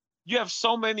 So you have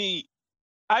so many,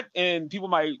 and people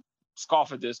might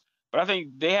scoff at this, but I think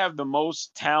they have the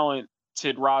most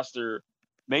talented roster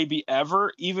maybe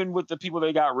ever, even with the people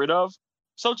they got rid of.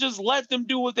 So just let them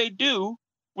do what they do,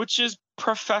 which is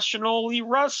professionally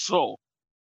wrestle.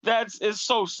 It's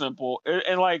so simple.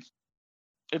 And like,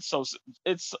 it's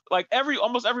like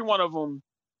almost every one of them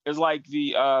is like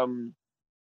the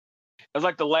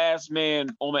last man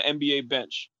on the NBA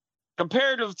bench.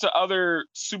 Comparative to other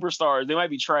superstars, they might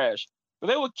be trash, but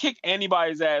they would kick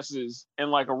anybody's asses in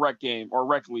like a rec game or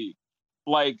rec league.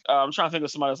 Like, I'm trying to think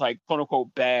of somebody that's like quote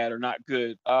unquote bad or not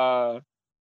good. I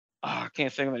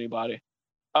can't think of anybody.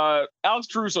 Alex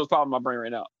Caruso is probably in my brain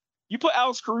right now. You put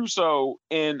Alex Caruso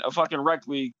in a fucking rec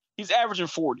league, he's averaging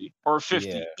 40 or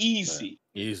 50. Easy.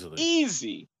 Right.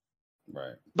 Easy.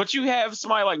 Right. But you have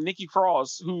somebody like Nikki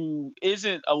Cross who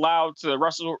isn't allowed to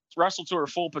wrestle to her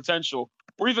full potential,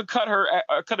 or even cut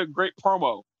a great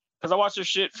promo. Because I watched her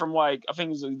shit from like, I think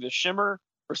it was the Shimmer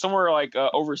or somewhere like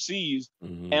overseas,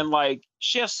 and like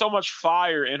she has so much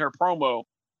fire in her promo.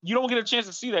 You don't get a chance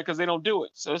to see that because they don't do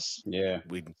it. So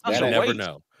we never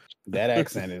know. That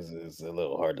accent is a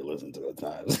little hard to listen to at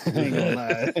times. I ain't gonna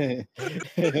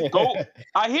lie.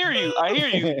 I hear you.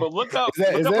 But look up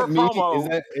her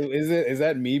promo. Is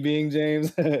that me being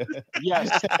James?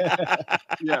 Yes.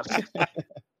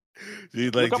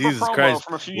 Dude, like, Jesus Christ,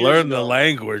 learn the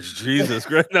language. Jesus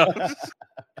Christ. No.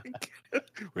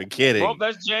 We're kidding. Well,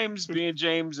 that's James being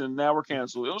James, and now we're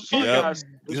canceled. It was fun, guys.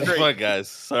 It was fun, guys.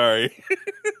 Sorry.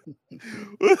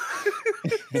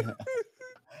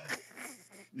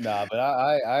 Nah, but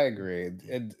I agree.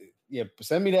 Yeah,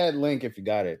 send me that link if you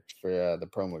got it for the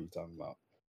promo you're talking about.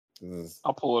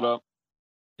 I'll pull it up.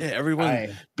 Yeah,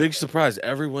 everyone. Big surprise.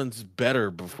 Everyone's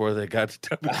better before they got to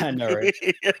WWE. I know, right?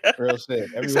 Real shit.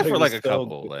 Except for like a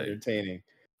couple, like entertaining.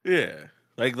 Yeah,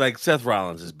 like Seth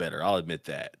Rollins is better. I'll admit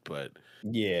that, but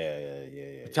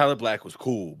yeah. Tyler Black was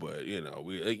cool, but you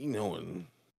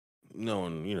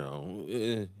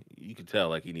could tell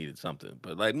like he needed something.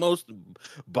 But like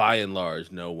by and large,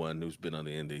 no one who's been on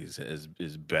the Indies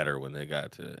is better when they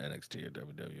got to NXT or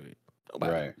WWE.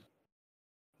 Nobody.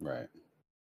 Right.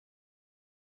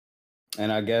 And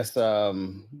I guess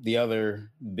the other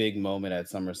big moment at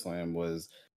SummerSlam was,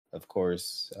 of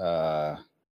course,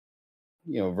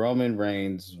 Roman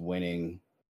Reigns winning,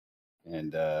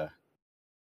 and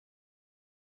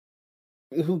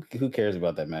who cares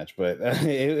about that match? But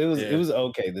it was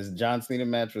okay. This John Cena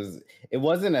match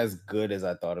wasn't as good as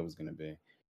I thought it was going to be.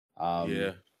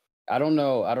 I don't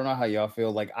know how y'all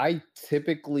feel. Like, I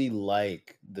typically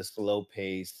like the slow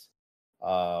pace,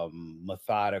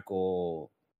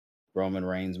 methodical Roman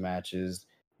Reigns matches.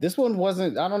 This one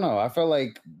wasn't. I don't know. I felt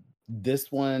like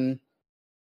this one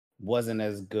wasn't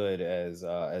as good as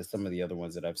some of the other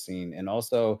ones that I've seen. And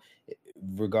also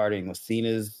regarding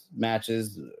Cena's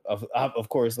matches, of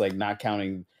course, like not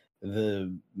counting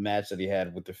the match that he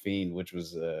had with the Fiend, which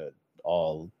was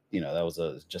all that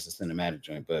was just a cinematic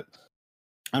joint. But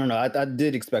I don't know. I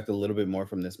did expect a little bit more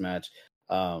from this match.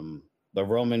 But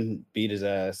Roman beat his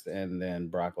ass, and then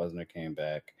Brock Lesnar came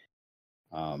back.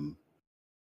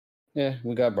 Yeah,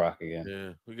 we got Brock again.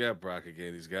 Yeah, we got Brock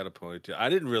again. He's got a ponytail. I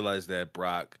didn't realize that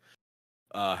Brock,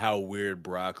 how weird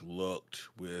Brock looked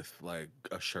with like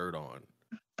a shirt on.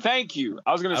 Thank you.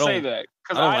 I was gonna say that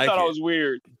because I thought it was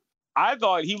weird. I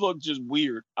thought he looked just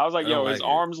weird. I was like, yo, his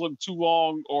arms look too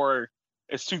long or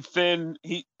it's too thin.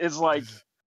 He's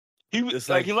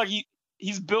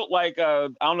built like I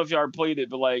don't know if y'all ever played it,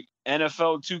 but like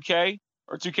NFL 2K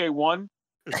or 2K1.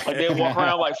 Like they walk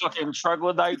around like fucking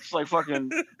troglodytes, like fucking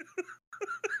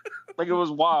like it was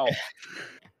wild.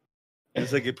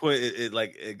 It's like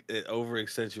it over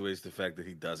accentuates the fact that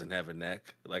he doesn't have a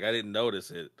neck. Like I didn't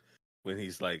notice it when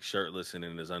he's like shirtless and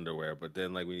in his underwear, but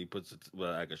then like when he puts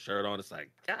like a shirt on, it's like,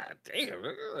 God damn,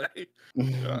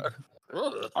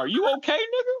 are you okay,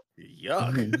 nigga?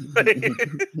 Yuck.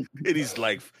 And he's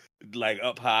like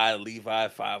up high, Levi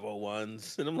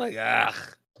 501s, and I'm like,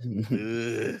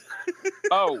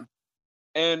 Oh,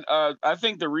 and I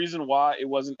think the reason why it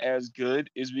wasn't as good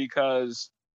is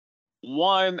because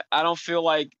one, I don't feel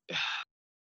like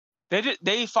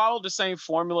they followed the same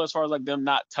formula as far as like them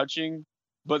not touching,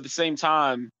 but at the same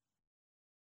time,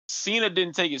 Cena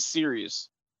didn't take it serious,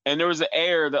 and there was an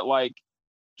air that like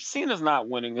Cena's not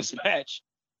winning this match.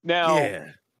 Now,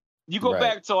 you go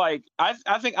back to like I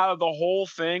think out of the whole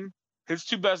thing, his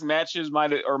two best matches my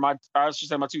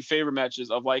two favorite matches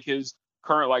of like his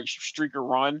current like streaker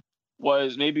run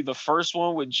was maybe the first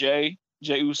one with Jay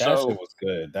Uso. That shit was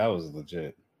good. That was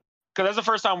legit. Because that's the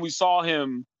first time we saw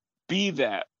him be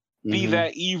that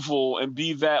evil and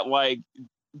be that like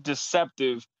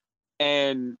deceptive,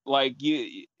 and like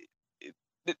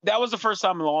that was the first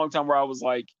time in a long time where I was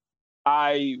like,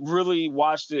 I really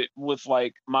watched it with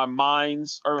like my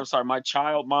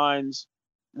child mind's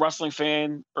wrestling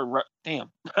fan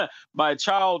my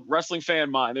child wrestling fan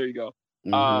mind. There you go.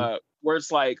 Where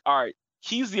it's like, all right,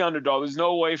 he's the underdog. There's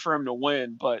no way for him to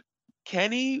win, but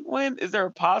can he win? Is there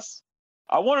a pass?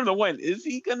 I want him to win. Is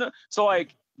he gonna? So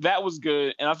like that was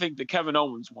good, and I think the Kevin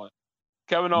Owens one.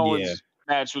 Kevin Owens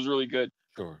match was really good.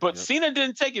 Sure, but Cena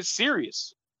didn't take it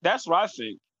serious. That's what I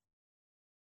think.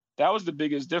 That was the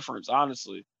biggest difference,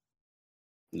 honestly.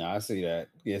 No, I see that.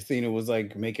 Yeah, Cena was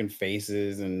like making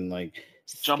faces and like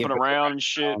jumping around and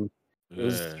shit. It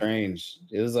was strange.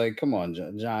 It was like, come on,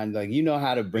 John. Like, you know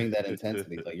how to bring that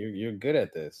intensity. Like, you're good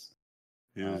at this.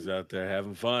 He was out there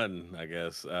having fun, I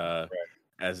guess,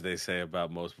 as they say about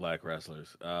most black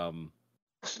wrestlers.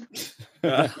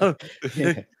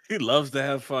 He loves to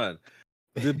have fun,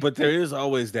 but there is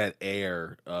always that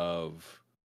air of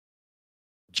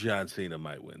John Cena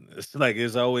might win this. Like,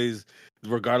 there's always,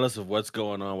 regardless of what's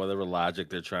going on, whatever logic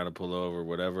they're trying to pull over,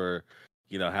 whatever.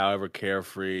 However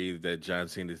carefree that John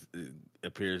Cena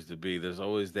appears to be, there's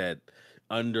always that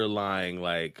underlying,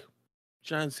 like,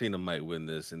 John Cena might win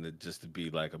this, and just to be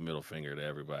like a middle finger to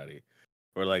everybody.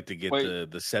 Or like to get the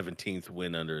 17th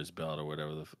win under his belt or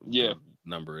whatever the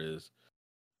number is.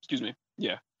 Excuse me.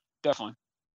 Yeah, definitely.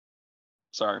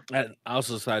 Sorry. And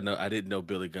also, side note, I didn't know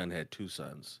Billy Gunn had two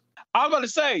sons. I was about to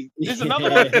say, this is another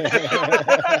one.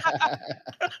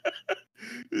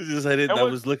 It's just, I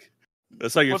was looking.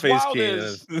 That's like your face, kid.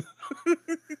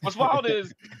 What's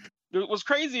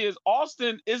crazy is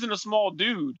Austin isn't a small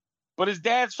dude, but his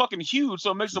dad's fucking huge,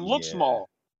 so it makes him look small.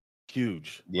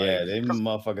 Huge. Yeah, them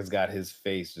motherfuckers got his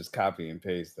face, just copy and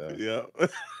paste though. Yeah.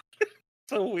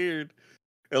 So weird.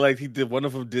 And like one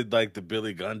of them did like the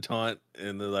Billy Gunn taunt,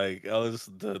 and the like,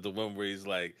 the one where he's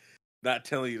like not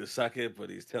telling you to suck it, but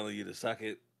he's telling you to suck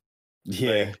it.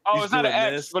 Yeah. Like, it's not an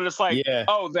X, but it's like, that.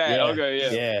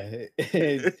 Okay,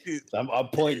 yeah. I'll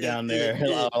point down there.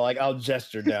 I'll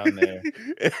gesture down there.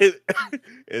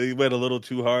 And he went a little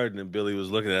too hard, and then Billy was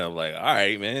looking at him like, all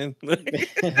right, man.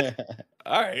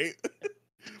 All right.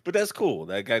 But that's cool.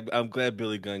 That guy, I'm glad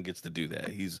Billy Gunn gets to do that.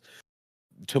 He's,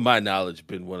 to my knowledge,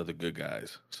 been one of the good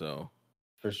guys. So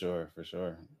For sure.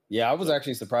 Yeah, I was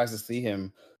actually surprised to see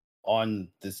him on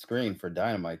the screen for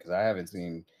Dynamite, because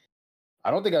I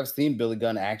don't think I've seen Billy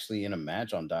Gunn actually in a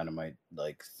match on Dynamite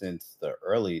like since the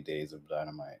early days of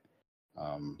Dynamite.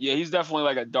 Yeah, he's definitely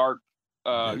like a dark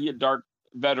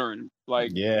veteran.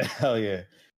 Like, yeah, hell yeah.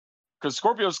 Because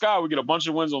Scorpio Sky would get a bunch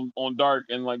of wins on Dark,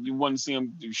 and like you wouldn't see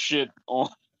him do shit on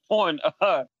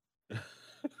Right.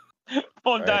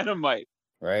 Dynamite.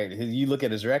 Right. You look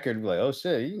at his record and be like, oh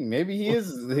shit, maybe he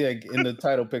is like in the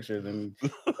title picture. Then,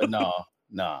 but nah,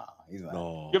 he's not.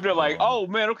 No, They're like, oh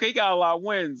man, okay, he got a lot of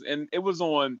wins, and it was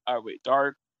on.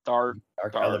 Dark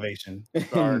Elevation,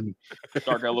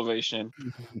 Dark Elevation,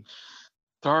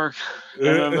 Dark,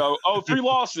 and then 3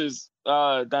 losses.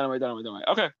 Dynamite.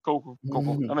 Okay, cool.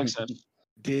 That makes sense.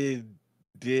 Did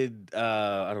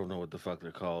I don't know what the fuck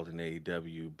they're called in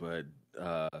AEW, but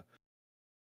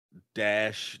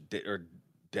Dash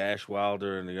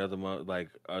Wilder and the other one, like,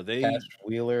 are they Cash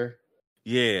Wheeler?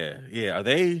 Yeah. Are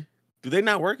they? Do they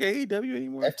not work at AEW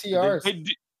anymore? FTR.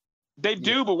 They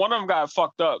do, but one of them got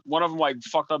fucked up. One of them like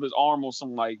fucked up his arm or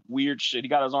some like weird shit. He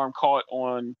got his arm caught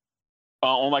on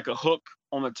like a hook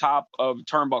on the top of a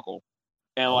turnbuckle,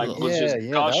 and like was just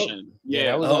concussion.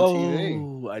 That was on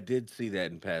TV. I did see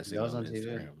that in passing. That was on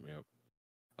Instagram. TV. Yep.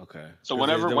 Okay. So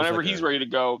whenever he's ready to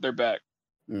go, they're back.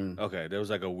 Okay, there was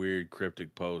like a weird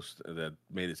cryptic post that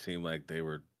made it seem like they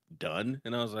were done,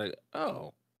 and I was like,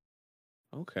 oh,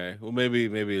 okay. Well, maybe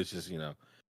it's just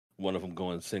one of them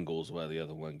going singles while the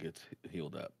other one gets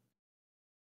healed up.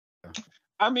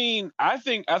 I mean, I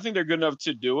think they're good enough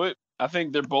to do it. I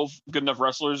think they're both good enough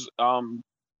wrestlers.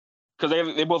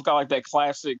 Because they both got like that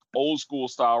classic old school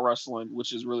style wrestling,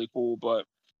 which is really cool. But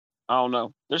I don't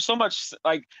know. There's so much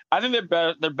like I think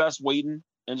they're best waiting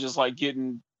and just like get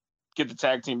the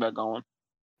tag team back going.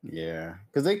 Yeah,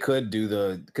 because they could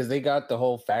do because they got the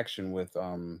whole faction with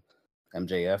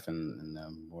MJF and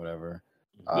them, whatever.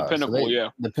 The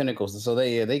Pinnacle, the Pinnacles. So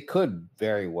they could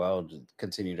very well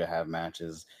continue to have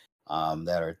matches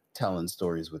that are telling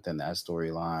stories within that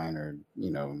storyline, or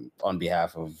on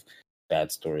behalf of that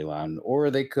storyline,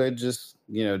 or they could just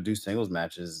do singles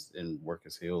matches and work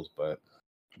as heels. But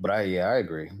I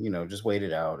agree. Just wait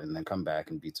it out and then come back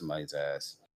and beat somebody's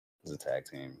ass as a tag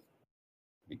team.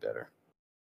 Be better.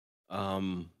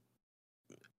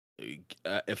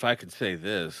 If I could say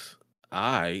this,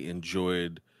 I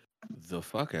enjoyed the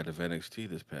fuck out of NXT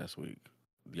this past week,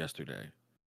 yesterday.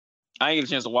 I didn't get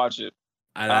a chance to watch it.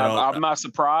 I'm not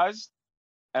surprised,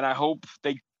 and I hope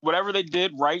whatever they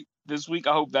did right this week,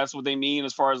 I hope that's what they mean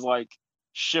as far as like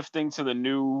shifting to the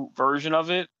new version of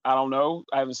it. I don't know.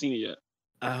 I haven't seen it yet.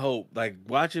 I hope, like,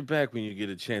 watch it back when you get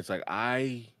a chance. Like,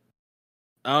 I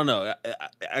don't know.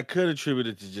 I could attribute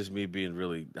it to just me being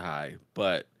really high,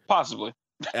 but possibly.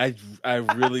 I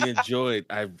really enjoyed.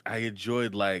 I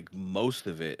enjoyed like most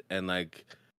of it, and like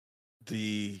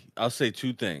I'll say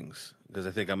two things because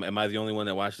I think am I the only one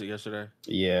that watched it yesterday?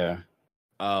 Yeah.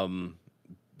 The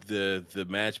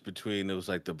match between, it was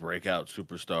like the Breakout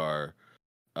Superstar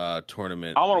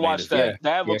tournament. I want to watch that.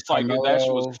 That looks like that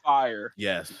shit was fire.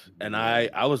 Yes, and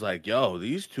I was like, yo,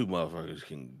 these two motherfuckers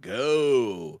can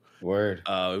go. Word.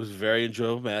 It was a very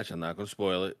enjoyable match. I'm not gonna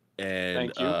spoil it.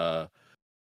 And thank you.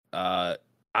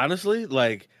 Honestly,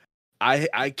 like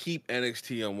I keep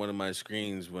NXT on one of my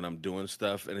screens when I'm doing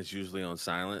stuff, and it's usually on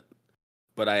silent.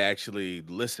 But I actually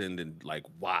listened and like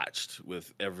watched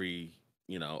with every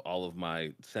all of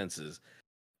my senses,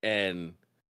 and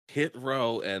Hit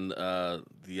Row and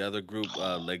the other group,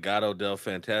 Legado del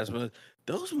Fantasma,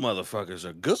 those motherfuckers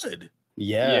are good.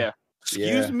 Yeah.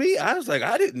 Excuse me, I was like,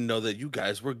 I didn't know that you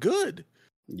guys were good.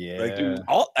 Yeah, like dude,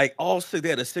 all six. They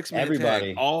had a 6-man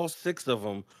tag. All 6 of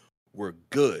them were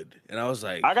good, and I was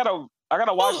like, I gotta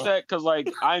watch that because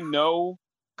like I know,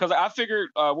 because I figured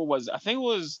what was it? I think it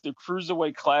was the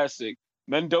Cruiserweight Classic.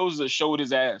 Mendoza showed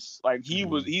his ass. Like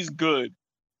he's good.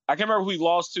 I can't remember who he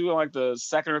lost to in like the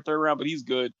second or third round, but he's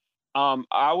good. I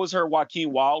always heard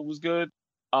Joaquin Wilde was good.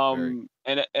 And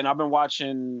I've been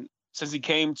watching since he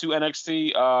came to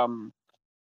NXT.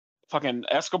 Fucking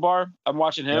Escobar. I'm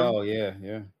watching him. Oh yeah.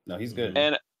 No, he's good.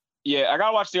 And yeah, I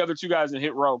gotta watch the other 2 guys in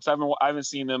Hit Row because I haven't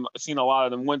seen a lot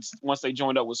of them once they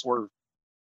joined up with Swerve.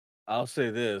 I'll say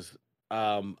this.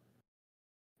 I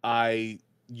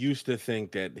used to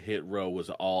think that Hit Row was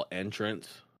all entrance.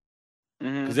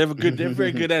 Because they're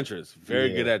very good entrance.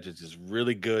 Very good entrance. It's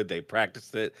really good. They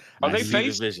practiced it. Are they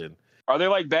face? Are they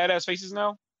like badass faces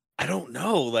now? I don't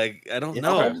know. Like, I don't it's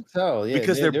know. Hard to tell. Yeah,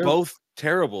 because they're both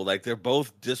terrible. Like, they're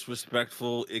both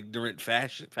disrespectful, ignorant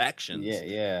factions.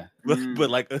 Yeah. But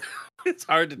like, it's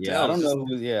hard to tell. I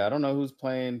don't know who's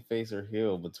playing face or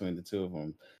heel between the two of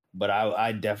them. But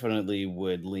I definitely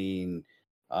would lean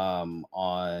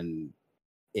on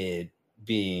it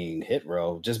being Hit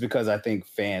Row, just because I think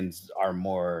fans are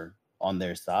more on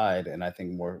their side, and I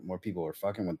think more people are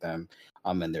fucking with them,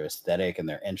 and their aesthetic and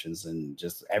their entrance and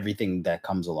just everything that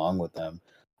comes along with them.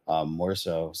 more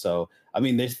so. So I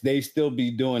mean, they still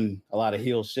be doing a lot of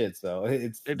heel shit, so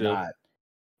it's not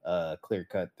a clear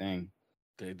cut thing.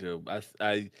 They do.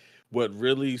 I what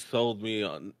really sold me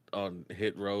on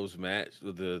Hit Row's match,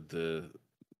 the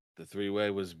 3-way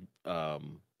was I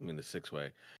mean the 6-way.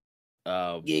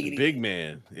 The big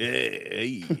man. Yeah.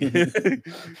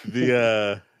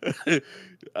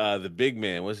 The big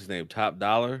man, what's his name? Top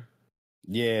Dollar?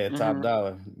 Yeah, Top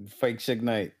Dollar. Fake Suge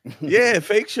Knight. Yeah,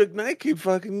 fake Suge Knight can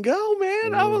fucking go,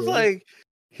 man. I was like,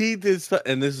 he did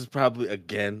and this is probably,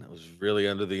 again, I was really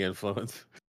under the influence.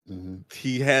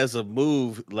 He has a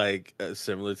move like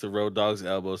similar to Road Dogg's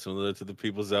elbow, similar to the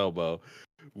People's Elbow,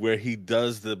 where he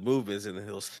does the movements and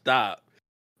he'll stop,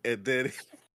 and then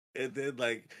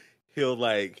like he'll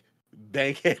like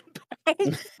bank it.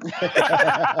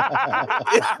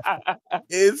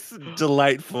 It's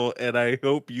delightful, and I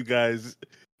hope you guys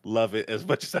love it as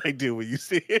much as I do when you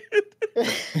see it.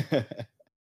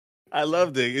 I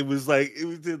loved it. It was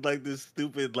in like this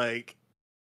stupid like.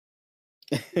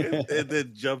 and then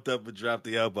jumped up and dropped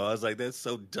the elbow. I was like, that's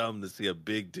so dumb to see a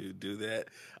big dude do that.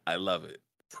 I love it.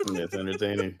 It's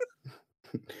entertaining.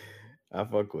 I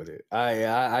fuck with it.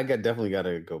 I definitely got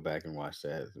to go back and watch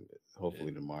that.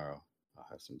 Hopefully tomorrow I'll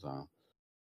have some time.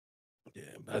 Yeah,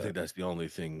 I think that's the only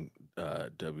thing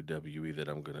WWE that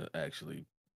I'm gonna actually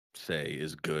say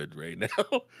is good right now.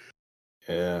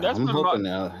 Yeah, I'm hoping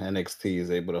now NXT is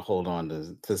able to hold on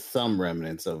to some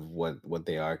remnants of what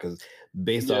they are, because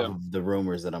based off of the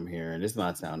rumors that I'm hearing, it's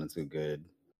not sounding too good.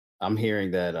 I'm hearing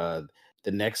that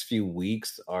the next few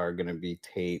weeks are going to be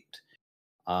taped,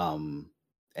 and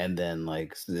then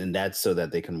and that's so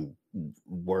that they can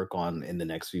work on in the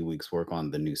next few weeks work on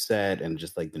the new set and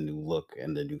just like the new look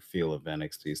and the new feel of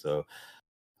NXT. So,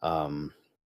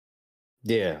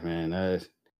 yeah, man.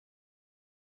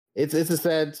 It's a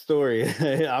sad story.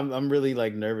 I'm really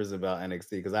like nervous about NXT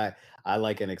because I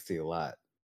like NXT a lot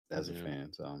as a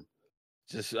fan. So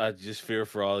I just fear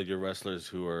for all your wrestlers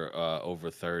who are over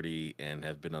 30 and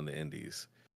have been on the indies,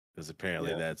 because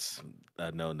apparently that's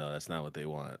no, that's not what they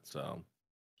want. So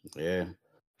yeah,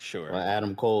 sure. Well,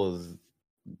 Adam Cole is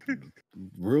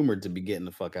rumored to be getting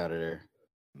the fuck out of there.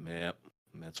 Yep,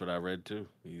 that's what I read too.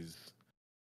 He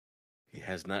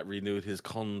has not renewed his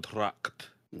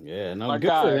contract. Yeah, no, good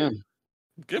for him.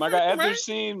 My guy, after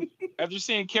seeing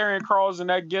Karrion Kross in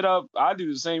that get up, I do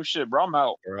the same shit, bro. I'm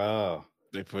out. Bro.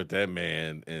 They put that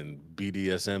man in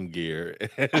BDSM gear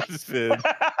and said,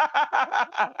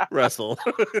 wrestle.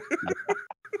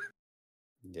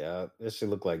 Yeah, this should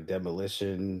look like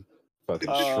Demolition, fucking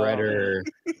Shredder,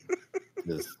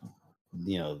 this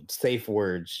safe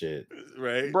word shit.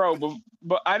 Right. Bro,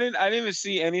 but I didn't even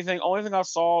see anything. Only thing I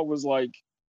saw was like,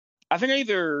 I think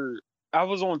either I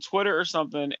was on Twitter or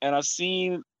something, and I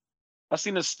seen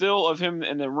a still of him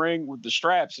in the ring with the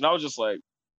straps, and I was just like,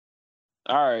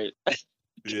 all right.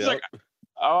 Like,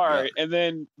 all right. And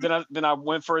then I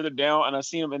went further down and I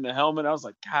seen him in the helmet. I was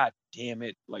like, God damn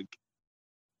it. Like,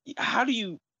 how do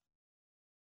you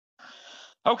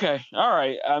Okay, all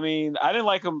right. I mean, I didn't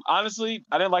like him. Honestly,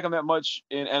 I didn't like him that much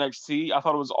in NXT. I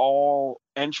thought it was all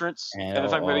entrance. And the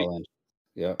fact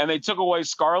that and they took away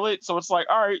Scarlett. So it's like,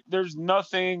 all right, there's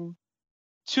nothing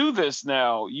to this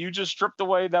now. You just stripped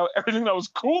away everything that was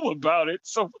cool about it.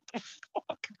 So what the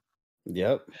fuck?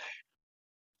 Yep.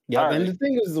 Yeah, and the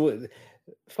thing is with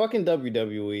fucking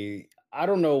WWE, I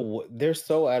don't know, they're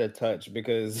so out of touch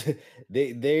because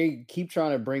they keep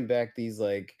trying to bring back these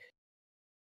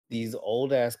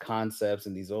old ass concepts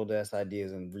and these old ass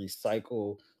ideas and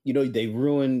recycle. They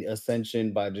ruined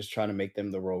Ascension by just trying to make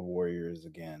them the Road Warriors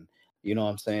again. You know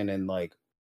what I'm saying? And like,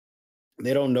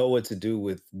 they don't know what to do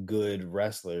with good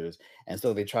wrestlers, and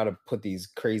so they try to put these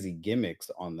crazy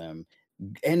gimmicks on them.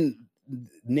 And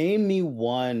name me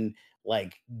one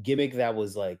like gimmick that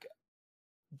was like,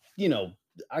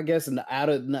 I guess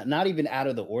not even out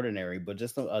of the ordinary, but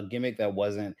just a gimmick that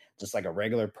wasn't just like a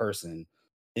regular person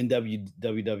in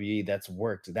WWE that's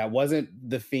worked. That wasn't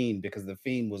the Fiend, because the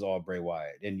Fiend was all Bray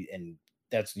Wyatt, and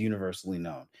that's universally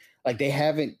known. Like, they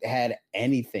haven't had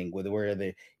anything with where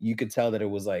you could tell that it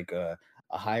was like a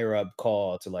higher up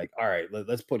call to like, all right,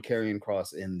 let's put Karrion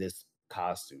Kross in this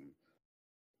costume.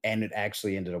 And it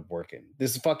actually ended up working.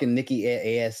 This fucking Nikki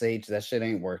ASH, that shit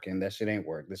ain't working. That shit ain't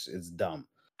work. It's dumb.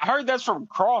 I heard that's from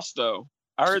Kross though.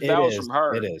 I heard that was from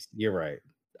her. It is. You're right.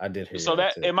 I did hear so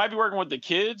that it might be working with the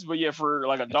kids, but yeah, for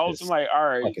like adults, I'm like, all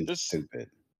right, this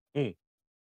stupid. Yeah,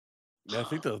 I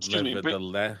think the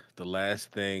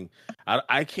last thing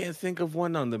I can't think of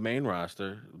one on the main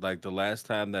roster. Like the last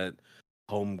time that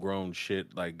homegrown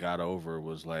shit like got over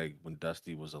was like when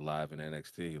Dusty was alive in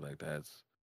NXT. Like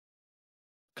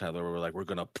kind of were like, we're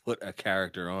gonna put a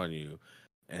character on you,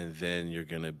 and then you're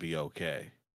gonna be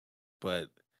okay. But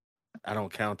I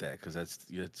don't count that because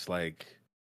it's like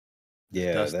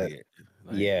Dusty.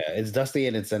 It's Dusty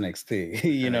and it's NXT.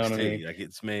 You know what I mean? Like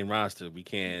it's main roster. We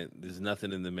can't. There's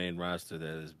nothing in the main roster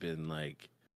that has been like,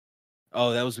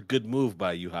 oh, that was a good move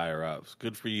by you higher ups.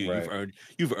 Good for you. Right.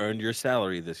 You've earned your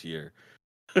salary this year.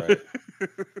 Right.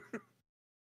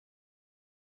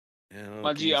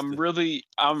 My G, I'm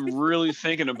really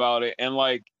thinking about it, and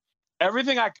like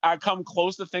everything I come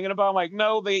close to thinking about, I'm like,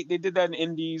 no, they did that in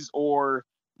Indies, or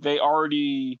they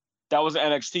already that was an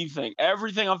NXT thing.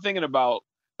 Everything I'm thinking about,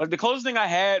 like the closest thing I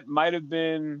had might have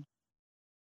been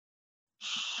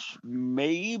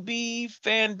maybe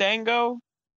Fandango.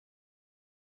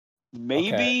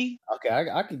 Maybe. Okay,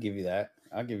 I could give you that.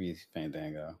 I'll give you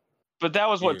Fandango. But that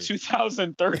was what,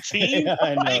 2013?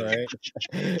 I know, right?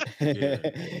 Yeah.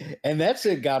 And that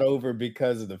shit got over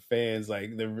because of the fans.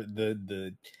 Like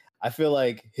the I feel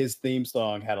like his theme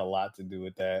song had a lot to do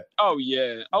with that. Oh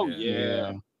yeah.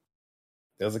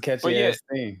 It was a catchy ass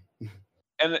theme.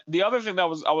 And the other thing that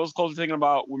I was close to thinking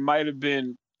about might have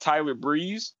been Tyler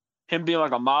Breeze, him being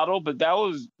like a model, but that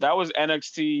was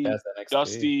NXT,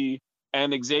 Dusty,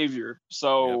 and Xavier.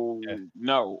 So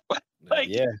no.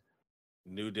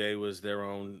 New Day was their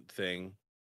own thing.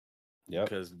 Yeah.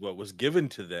 Because what was given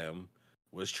to them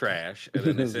was trash. And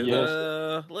then they said,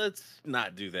 let's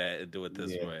not do that and do it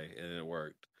this way. And it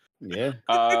worked. Yeah.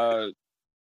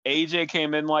 AJ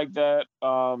came in like that.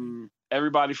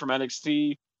 Everybody from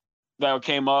NXT that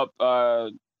came up.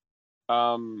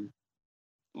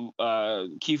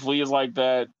 Keith Lee is like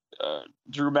that.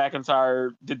 Drew McIntyre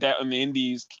did that in the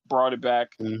Indies, brought it back.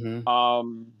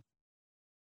 Mm-hmm.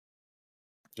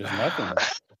 There's nothing.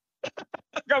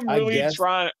 I'm really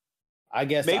trying. I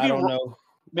guess maybe, I don't know.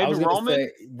 Maybe Roman.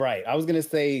 I was gonna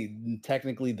say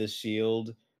technically the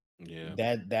Shield.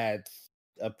 Yeah. That's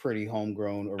a pretty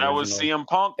homegrown original. That was CM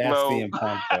Punk. That's though. CM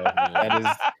Punk though. That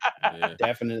is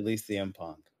definitely CM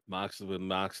Punk.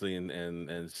 Moxley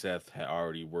and Seth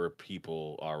already were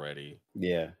people already.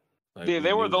 Yeah. Like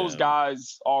they were those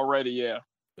guys already. Yeah.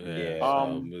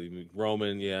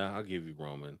 Roman. Yeah, I'll give you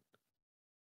Roman.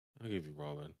 I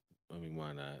mean,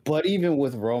 why not? But even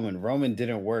with Roman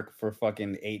didn't work for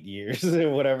fucking 8 years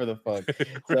or whatever the fuck.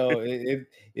 So that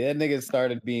nigga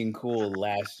started being cool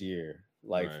last year,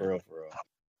 like for real.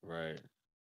 Right.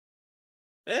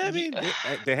 I mean,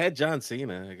 they had John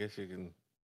Cena. I guess you can.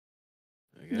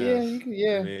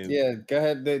 Yeah. Go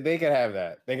ahead. They could have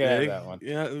that. They could have that one.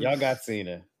 Yeah, y'all got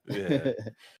Cena. Yeah.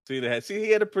 He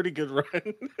had a pretty good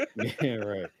run. Yeah,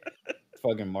 right.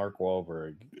 Fucking Mark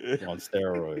Wahlberg on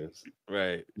steroids.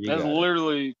 Right. That's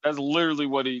literally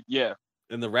what he. Yeah.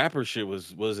 And the rapper shit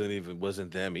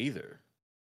wasn't them either.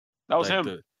 That was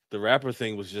him. The rapper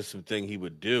thing was just something he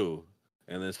would do,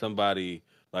 and then somebody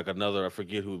like another, I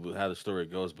forget how the story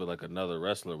goes, but like another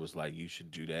wrestler was like, "You should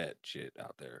do that shit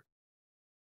out there."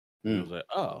 And I was like,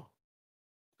 "Oh,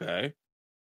 okay."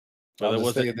 I'll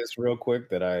just say this real quick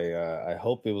that I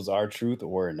hope it was R-Truth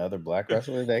or another black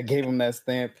wrestler that gave him that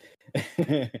stamp,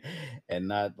 and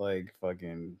not like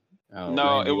fucking.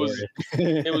 No, it was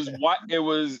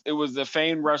the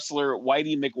famed wrestler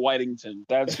Whitey McWhitington.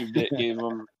 That's who gave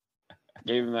him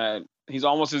that. He's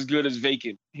almost as good as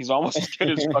Vacant. He's almost as good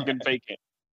as fucking Vacant.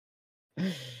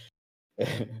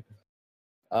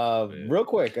 Real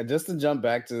quick, just to jump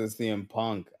back to the CM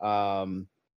Punk.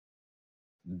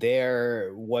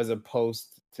 There was a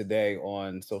post today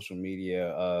on social media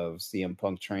of CM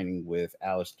Punk training with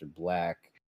Aleister Black,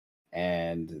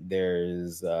 and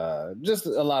there's just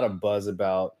a lot of buzz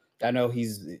about. I know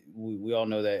we all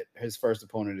know that his first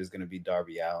opponent is going to be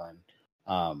Darby Allin,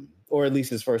 or at least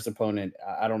his first opponent.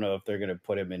 I don't know if they're going to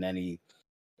put him in any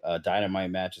Dynamite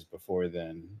matches before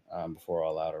then, before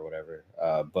All Out or whatever.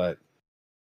 But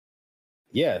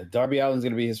yeah, Darby Allin's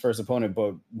going to be his first opponent,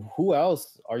 but who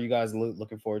else are you guys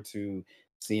looking forward to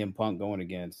CM Punk going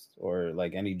against, or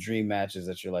like any dream matches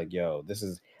that you're like, yo,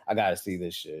 I got to see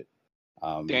this shit?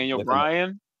 Daniel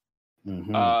Bryan,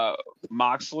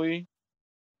 Moxley,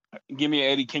 give me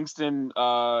an Eddie Kingston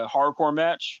hardcore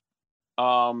match.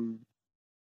 Trying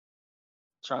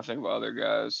to think of other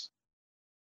guys.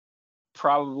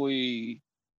 Probably,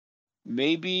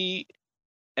 maybe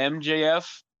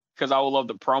MJF. Because I would love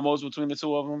the promos between the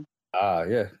two of them.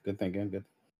 Yeah, good thinking. Good.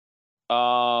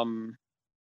 Trying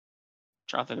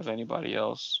to think of anybody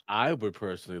else. I would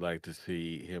personally like to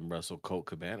see him wrestle Colt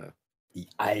Cabana.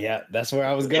 Yeah, that's where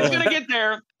I was going. It's gonna get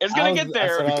there.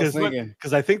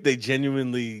 Because I think they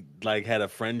genuinely like had a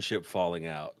friendship falling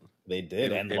out. They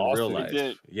did, in lawsuits. real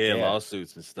life. Yeah,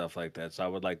 lawsuits and stuff like that. So I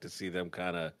would like to see them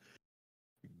kind of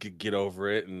get over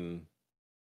it and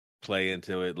play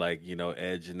into it, like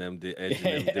edging them with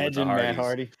the Matt Hardys.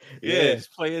 Hardy. Yeah,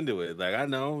 just play into it. Like, I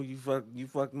know you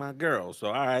fuck my girl, so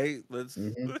all right, let's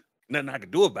nothing I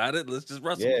can do about it. Let's just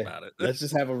wrestle about it. Let's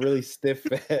just have a really stiff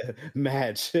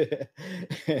match,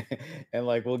 and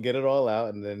like we'll get it all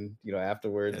out, and then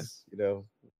afterwards,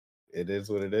 it is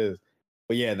what it is.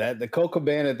 But yeah, that the Colt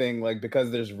Cabana thing, like because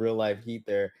there's real life heat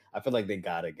there, I feel like they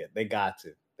got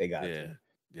to.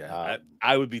 Yeah.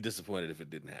 I would be disappointed if it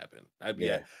didn't happen.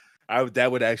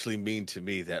 That would actually mean to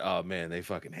me that, oh man, they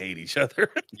fucking hate each other.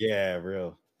 Yeah,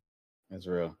 real. That's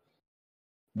real.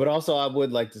 But also, I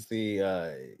would like to see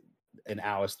an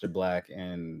Aleister Black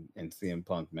and CM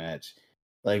Punk match,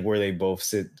 like where they both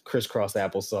sit crisscross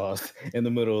applesauce in the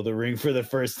middle of the ring for the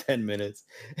first 10 minutes,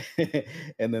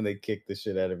 and then they kick the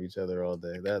shit out of each other all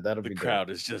day. That'll be the crowd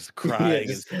dope. is just crying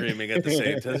and screaming at the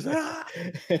same time.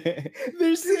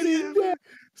 They're sitting down.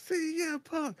 CM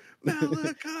Punk,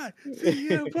 Malachi,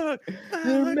 CM Punk,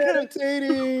 they're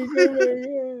meditating. Oh my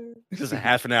God. Just a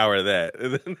half an hour of that.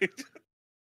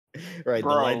 Right,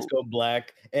 bro. The lights go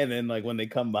black, and then like when they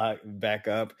come back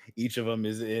up, each of them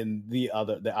is in the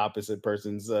opposite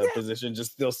person's position,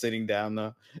 just still sitting down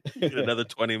though. Another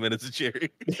 20 minutes of cheering.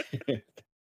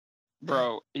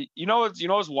 Bro, you know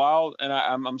what's wild, and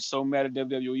I'm so mad at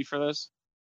WWE for this.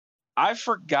 I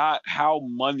forgot how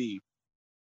money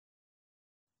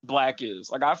Black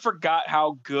is. Like, I forgot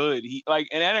how good he, like,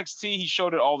 in NXT he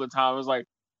showed it all the time. It was like,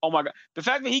 oh my God, the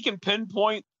fact that he can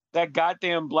pinpoint that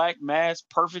goddamn black mask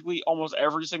perfectly almost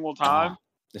every single time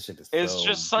this shit is so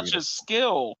just such a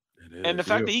skill. And the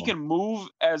fact that he can move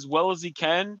as well as he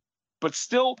can, but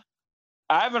still,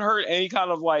 I haven't heard any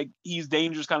kind of like he's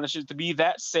dangerous kind of shit to be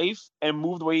that safe and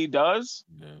move the way he does.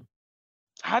 Yeah.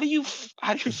 How do you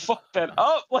fuck that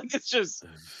up? Like, it's just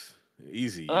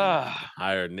easy.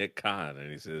 Hire Nick Khan,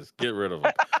 and he says, "Get rid of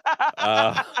him."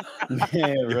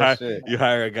 You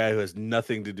hire a guy who has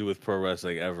nothing to do with pro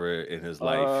wrestling ever in his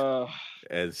life,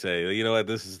 and say, "You know what?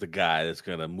 This is the guy that's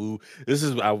gonna move." This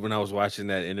is when I was watching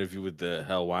that interview with the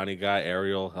Helwani guy,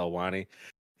 Ariel Helwani.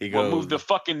 He goes, "Move the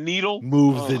fucking needle."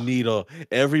 Move the needle.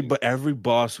 Every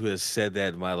boss who has said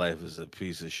that in my life is a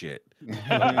piece of shit.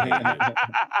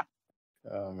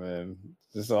 Oh man,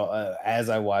 this all as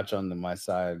I watch on my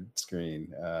side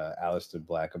screen, Aleister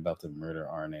Black about to murder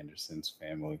Arn Anderson's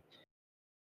family.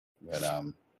 But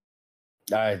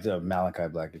Malachi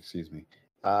Black, excuse me.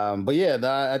 But yeah,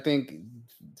 I think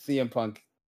CM Punk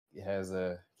has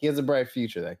a bright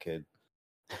future. That kid,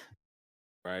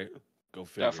 right? Go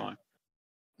figure. Definitely.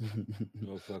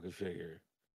 Go fucking figure.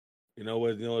 You know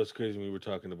what's crazy? We were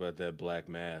talking about that black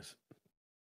mass.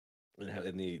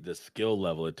 And the skill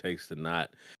level it takes to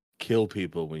not kill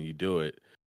people when you do it.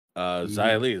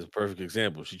 Xia Li is a perfect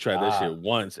example. She tried that shit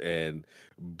once and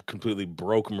completely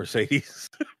broke Mercedes.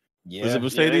 Yeah. Was it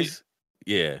Mercedes?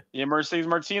 Yeah, Mercedes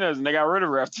Martinez, and they got rid of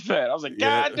her after that. I was like,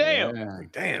 God damn. Yeah.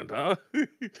 Like, damn, dog.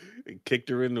 Kicked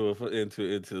her into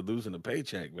losing a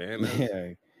paycheck, man.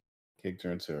 Yeah. Kicked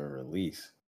her into a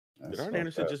release. Did Arn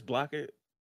Anderson just block it?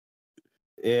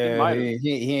 Yeah,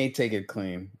 he ain't take it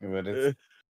clean, but it's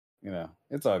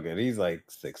it's all good. He's like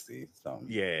 60 something.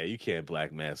 Yeah, you can't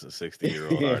black mass a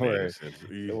 60-year-old Arn Anderson.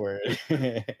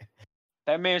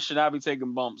 That man should not be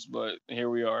taking bumps, but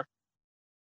here we are.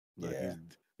 Look,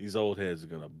 these old heads are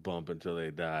gonna bump until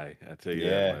they die. I tell you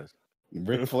that much.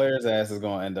 Ric Flair's ass is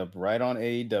gonna end up right on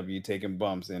AEW taking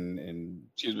bumps in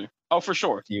excuse me. Oh, for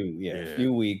sure. A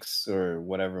few weeks or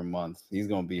whatever months. He's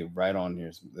gonna be right on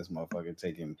here. This motherfucker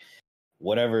taking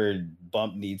whatever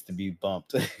bump needs to be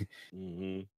bumped.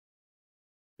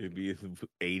 He'd be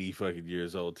 80 fucking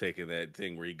years old taking that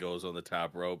thing where he goes on the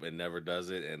top rope and never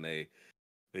does it, and they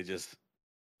just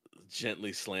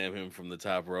gently slam him from the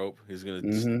top rope. He's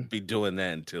gonna be doing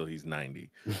that until he's 90.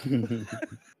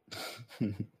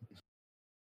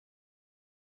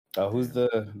 Who's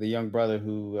the young brother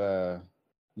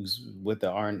who's with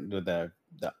the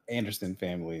Anderson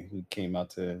family who came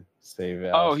out to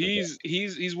save?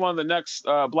 He's one of the next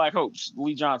Black Hopes,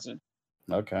 Lee Johnson.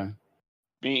 Okay.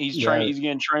 He's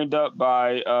getting trained up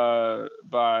by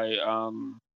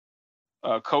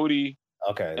Cody.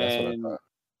 Okay, that's what I thought.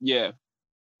 Yeah,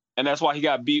 and that's why he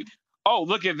got beat. Oh,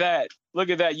 look at that! Look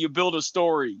at that! You build a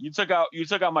story. You took out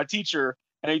my teacher,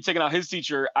 and then you taking out his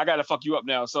teacher. I gotta fuck you up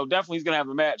now. So definitely he's gonna have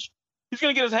a match. He's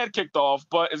gonna get his head kicked off,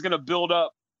 but it's gonna build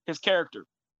up his character.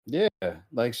 Yeah,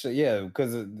 because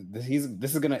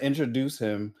this is gonna introduce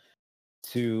him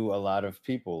to a lot of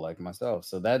people like myself.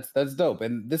 So that's dope.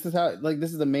 And this is how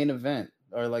this is the main event,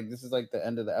 or this is the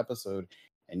end of the episode,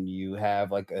 and you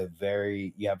have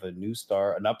a new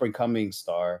star, an up and coming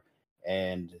star,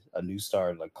 and a new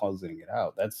star like closing it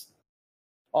out. That's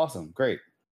awesome. Great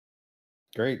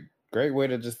way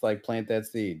to just like plant that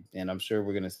seed, and I'm sure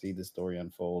we're gonna see the story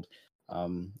unfold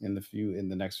in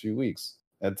the next few weeks.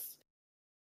 That's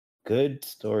good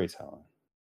storytelling.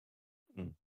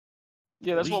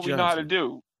 Yeah, that's what we know how to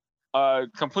do.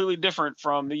 Completely different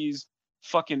from these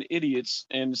fucking idiots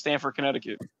in Stamford,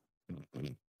 Connecticut.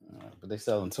 But they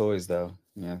selling toys though.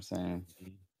 You know what I'm saying?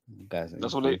 You guys,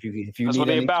 that's what they. If you need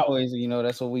any toys, you know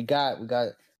that's what we got. We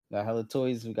got hella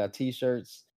toys. We got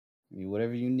T-shirts. I mean,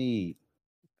 whatever you need.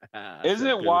 Isn't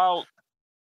it wild?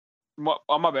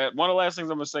 Oh, my bad. One of the last things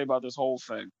I'm gonna say about this whole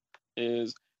thing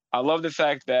is I love the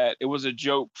fact that it was a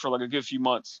joke for like a good few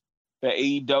months that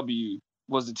AEW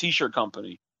was the T-shirt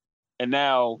company, and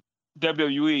now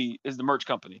WWE is the merch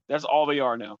company. That's all they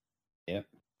are now. Yep.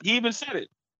 He even said it.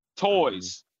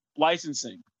 Toys,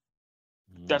 licensing.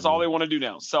 That's all they want to do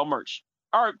now. Sell merch.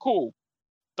 All right, cool.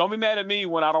 Don't be mad at me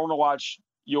when I don't want to watch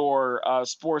your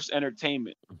sports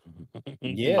entertainment.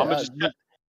 Yeah.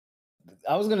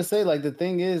 I was gonna say, like, the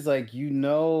thing is, like, you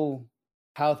know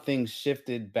how things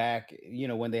shifted back, you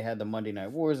know, when they had the Monday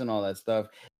Night Wars and all that stuff.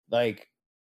 Like,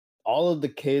 all of the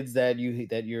kids that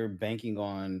you're banking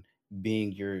on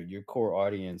being your core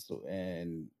audience,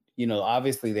 and you know,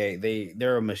 obviously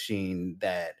they're a machine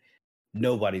that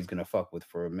nobody's gonna fuck with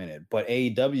for a minute. But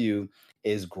AEW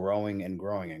is growing and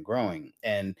growing and growing,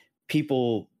 and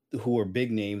people who are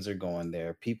big names are going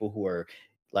there. People who are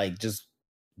like just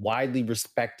widely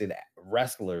respected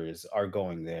wrestlers are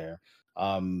going there.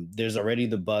 There's already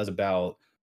the buzz about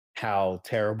how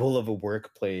terrible of a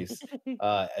workplace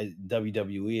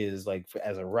WWE is, like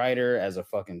as a writer, as a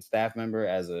fucking staff member,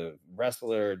 as a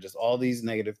wrestler, just all these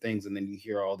negative things. And then you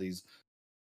hear all these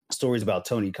stories about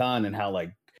Tony Khan and how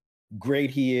like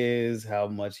great he is, how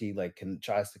much he like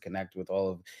tries to connect with all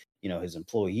of, you know, his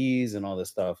employees and all this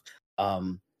stuff.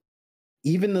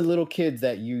 Even the little kids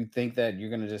that you think that you're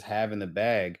going to just have in the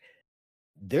bag,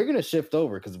 they're going to shift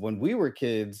over. Because when we were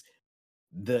kids,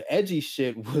 the edgy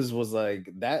shit was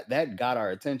like that got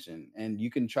our attention, and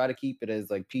you can try to keep it as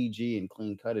like PG and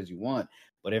clean cut as you want.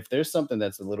 But if there's something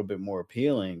that's a little bit more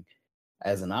appealing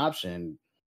as an option,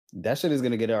 that shit is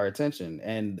going to get our attention,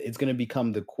 and it's going to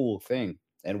become the cool thing.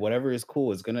 And whatever is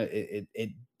cool is it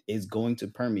is going to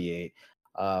permeate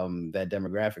that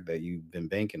demographic that you've been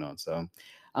banking on. So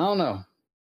I don't know.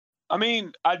 I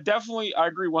mean, I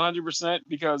agree 100%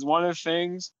 because one of the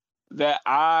things that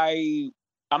I'm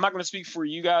not going to speak for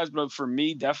you guys, but for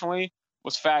me, definitely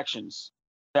was factions.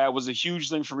 That was a huge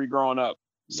thing for me growing up.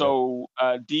 Yep. So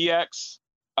DX,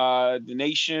 The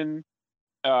Nation,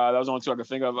 that was the only two I could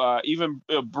think of. Even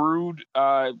Brood,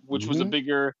 which was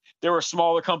they were a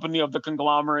smaller company of the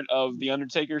conglomerate of the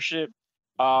Undertaker shit.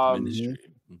 Ministry.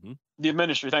 The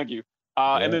ministry, thank you.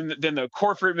 And then the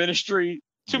corporate ministry.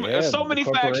 So many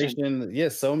factions.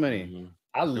 Yes, so many.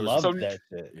 I love that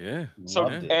shit. Yeah.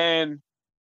 And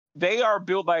they are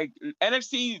built like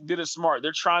NXT did it smart.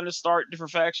 They're trying to start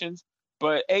different factions,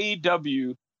 but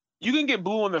AEW, you can get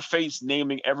blue in the face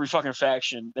naming every fucking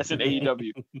faction that's in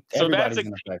AEW. So that's in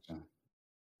a faction.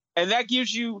 And that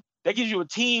gives you a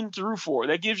team to root for.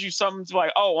 That gives you something to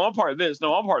like, oh, I'm part of this.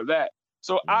 No, I'm part of that.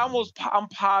 So I'm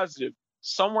positive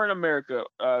somewhere in America,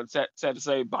 sad to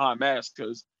say behind masks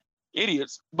because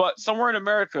idiots, but somewhere in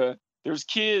America, there's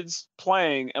kids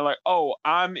playing and like, oh,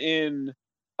 I'm in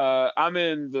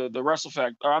the Wrestle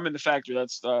Factory, or I'm in the factory.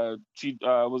 That's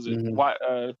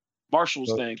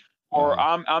Marshall's thing, or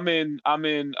I'm in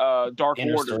Dark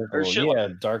Inner Order Circle. or shit. Yeah,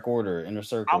 Dark Order, Inner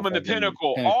Circle. I'm in the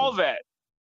Pinnacle. All that.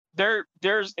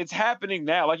 It's happening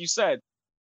now. Like you said,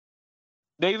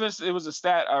 Davis. It was a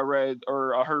stat I read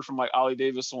or I heard from like Ollie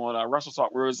Davis on Wrestle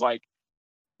Talk, where it was like,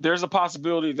 there's a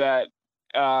possibility that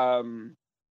WWE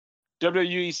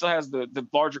still has the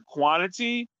larger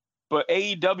quantity, but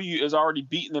AEW is already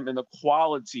beating them in the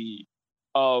quality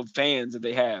of fans that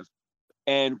they have.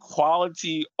 And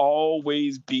quality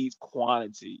always beats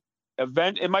quantity.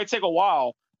 It might take a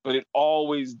while, but it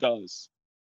always does.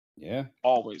 Yeah.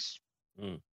 Always.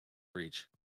 Preach.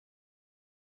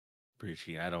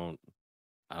 I don't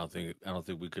think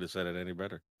we could have said it any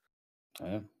better.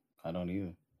 Yeah, I don't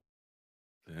either.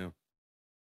 Yeah.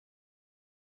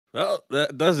 Well,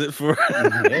 that does it for. I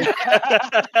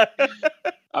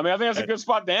mean, I think that's a good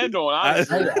spot to end on.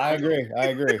 Honestly. I agree.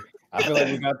 I feel like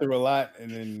we got through a lot, and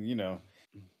then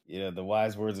the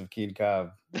wise words of King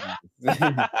Cobb.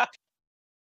 Yeah.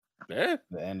 The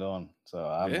end on. So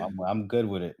I'm good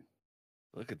with it.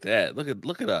 Look at that. Look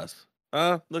at us.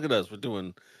 Look at us. We're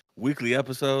doing weekly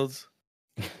episodes.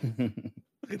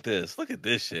 Look at this. Look at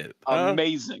this shit.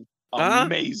 Amazing.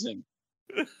 Amazing.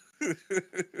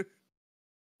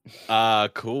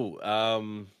 Cool.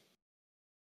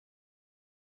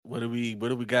 What do we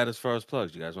got as far as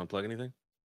plugs? You guys want to plug anything?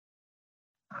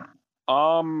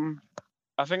 I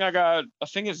think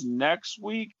it's next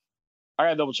week. I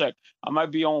gotta double check. I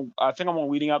think I'm on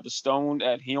Weeding Out the Stone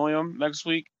at Helium next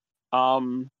week.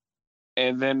 And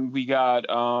then we got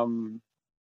I'm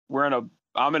in a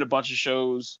bunch of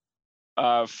shows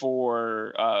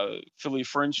for Philly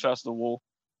Fringe Festival.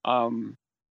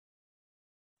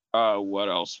 What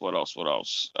else? I'm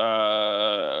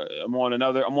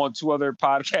on two other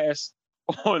podcasts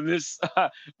on this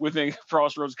within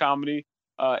Crossroads Comedy.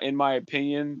 In my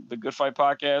opinion, the Good Fight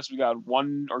podcast. We got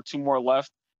one or two more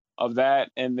left of that,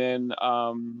 and then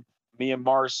me and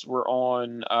Mars were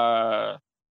on. I'm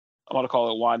gonna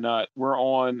call it Why Not. We're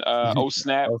on Oh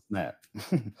Snap. Oh Snap.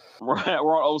 we're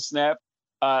on Oh Snap,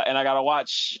 and I gotta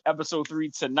watch episode 3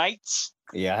 tonight.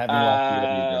 Yeah, I haven't watched it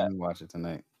yet. I'm gonna watch it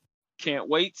tonight. Can't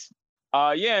wait.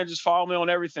 Yeah, and just follow me on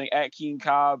everything at Keen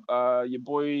Cobb. Your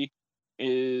boy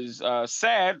is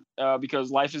sad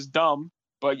because life is dumb,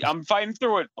 but I'm fighting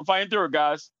through it.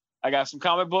 Guys. I got some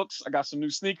comic books. I got some new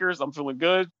sneakers. I'm feeling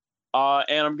good.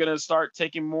 And I'm gonna start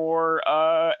taking more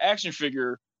action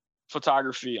figure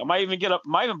photography. I might even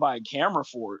buy a camera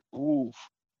for it. Ooh,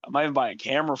 I might even buy a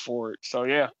camera for it. So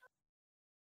yeah.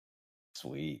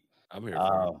 Sweet. I'm here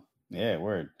for it. Yeah,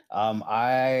 word. I'm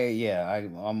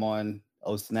on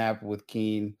Oh Snap with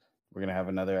Keen. We're gonna have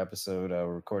another episode.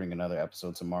 We're recording another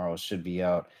episode tomorrow. It should be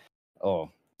out.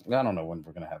 Oh, I don't know when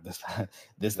we're gonna have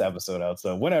this episode out.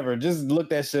 So whenever, just look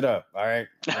that shit up. All right,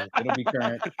 it'll be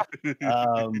current.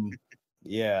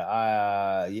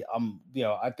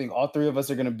 I think all three of us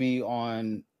are gonna be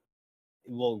on.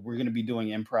 Well, we're gonna be doing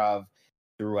improv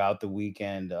throughout the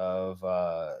weekend of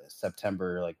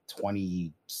September like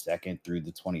 22nd through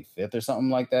the 25th or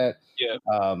something like that. Yeah.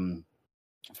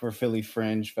 For Philly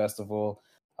Fringe Festival,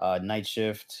 Night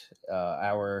Shift,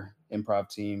 our improv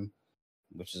team,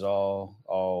 which is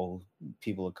all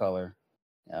people of color.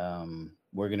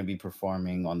 We're going to be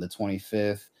performing on the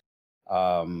 25th.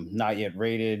 Not Yet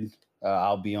Rated,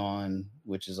 I'll be on,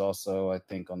 which is also, I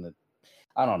think, on the,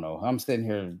 I don't know. I'm sitting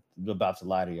here about to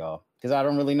lie to y'all because I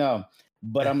don't really know.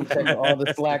 But I'm checking all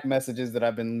the Slack messages that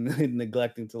I've been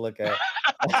neglecting to look at.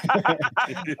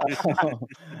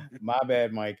 My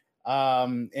bad, Mike.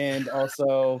 And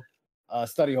also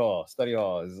Study Hall. Study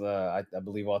Hall is I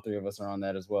believe all three of us are on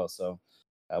that as well. So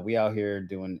we out here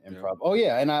doing improv. Yeah. Oh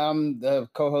yeah, and I'm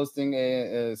co-hosting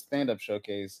a stand-up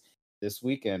showcase this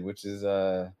weekend, which is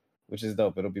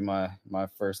dope. It'll be my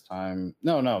first time.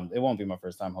 No, it won't be my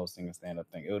first time hosting a stand-up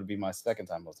thing. It would be my second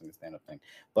time hosting a stand-up thing.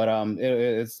 But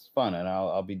it's fun, and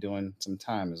I'll be doing some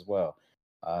time as well.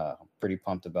 I'm pretty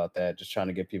pumped about that. Just trying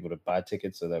to get people to buy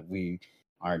tickets so that we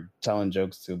aren't telling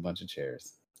jokes to a bunch of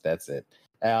chairs. That's it.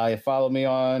 Follow me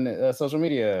on social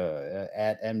media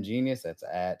at mgenius. That's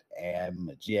at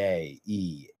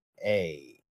MJEANIOUS.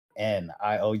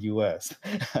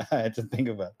 I had to think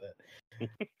about that.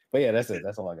 But yeah, that's it.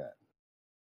 That's all I got.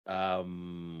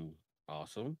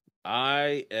 Awesome.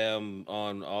 I am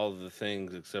on all the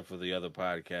things except for the other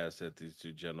podcasts that these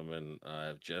two gentlemen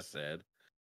have just said.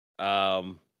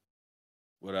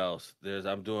 What else?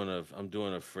 I'm doing a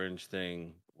fringe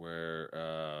thing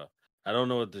where I don't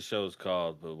know what the show's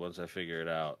called, but once I figure it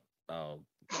out, I'll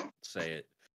say it.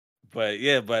 But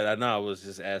I know I was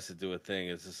just asked to do a thing.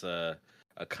 It's just a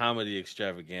comedy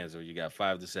extravaganza where you got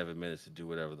 5 to 7 minutes to do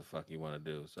whatever the fuck you want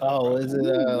to do. So is it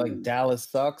like Dallas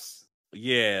Sucks?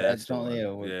 Yeah, that's the one.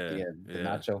 The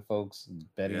Nacho folks.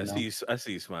 I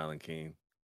see you smiling, Keen.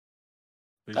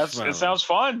 It sounds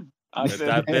fun. I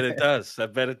bet it does.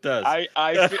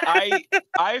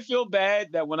 I feel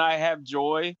bad that when I have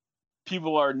joy,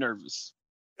 people are nervous.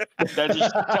 That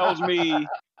just tells me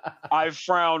I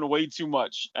frown way too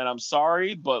much, and I'm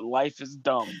sorry, but life is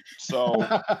dumb. So.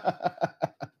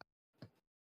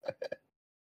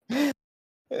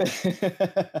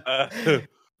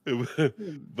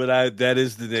 But that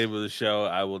is the name of the show.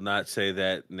 I will not say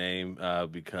that name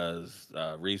because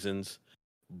reasons.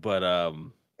 But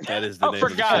that is the name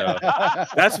of the show.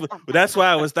 That's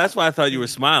why I thought you were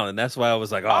smiling. That's why I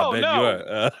was like, I bet you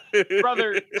are.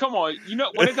 Brother, come on. You know,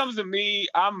 when it comes to me,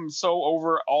 I'm so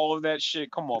over all of that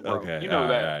shit. Come on, bro. Okay, you know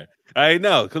that. Right. I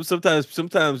know.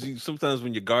 Sometimes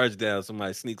when your guard's down,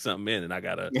 somebody sneaks something in, and I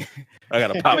gotta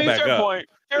pop back up.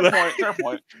 Fair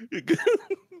point.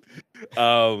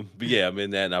 But yeah, I'm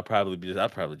in that, and I'll probably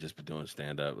just be doing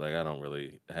stand up. Like I don't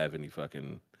really have any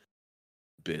fucking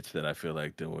bits that I feel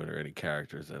like doing or any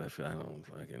characters that I feel I don't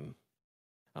fucking.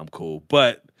 I'm cool,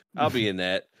 but I'll be in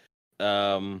that.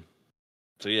 So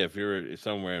yeah, if you're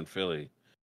somewhere in Philly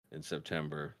in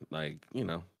September, like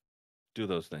do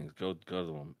those things. Go to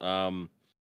them. I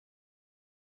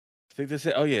think that's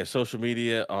it. Oh yeah, social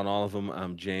media on all of them.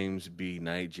 I'm James B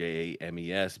Knight, James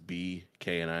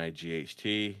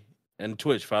BKNIGHT, and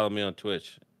Twitch. Follow me on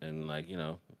Twitch and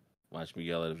watch me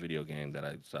yell at a video game that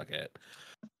I suck at.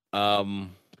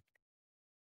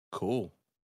 Cool.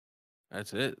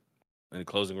 That's it. Any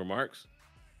closing remarks?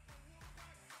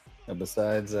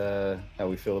 Besides how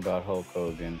we feel about Hulk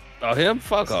Hogan. Oh, him?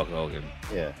 Fuck Hulk Hogan.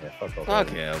 Yeah, fuck Hulk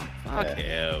Hogan. Him. Fuck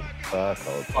him. Fuck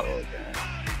Hulk Hogan.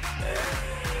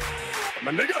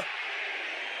 My nigga.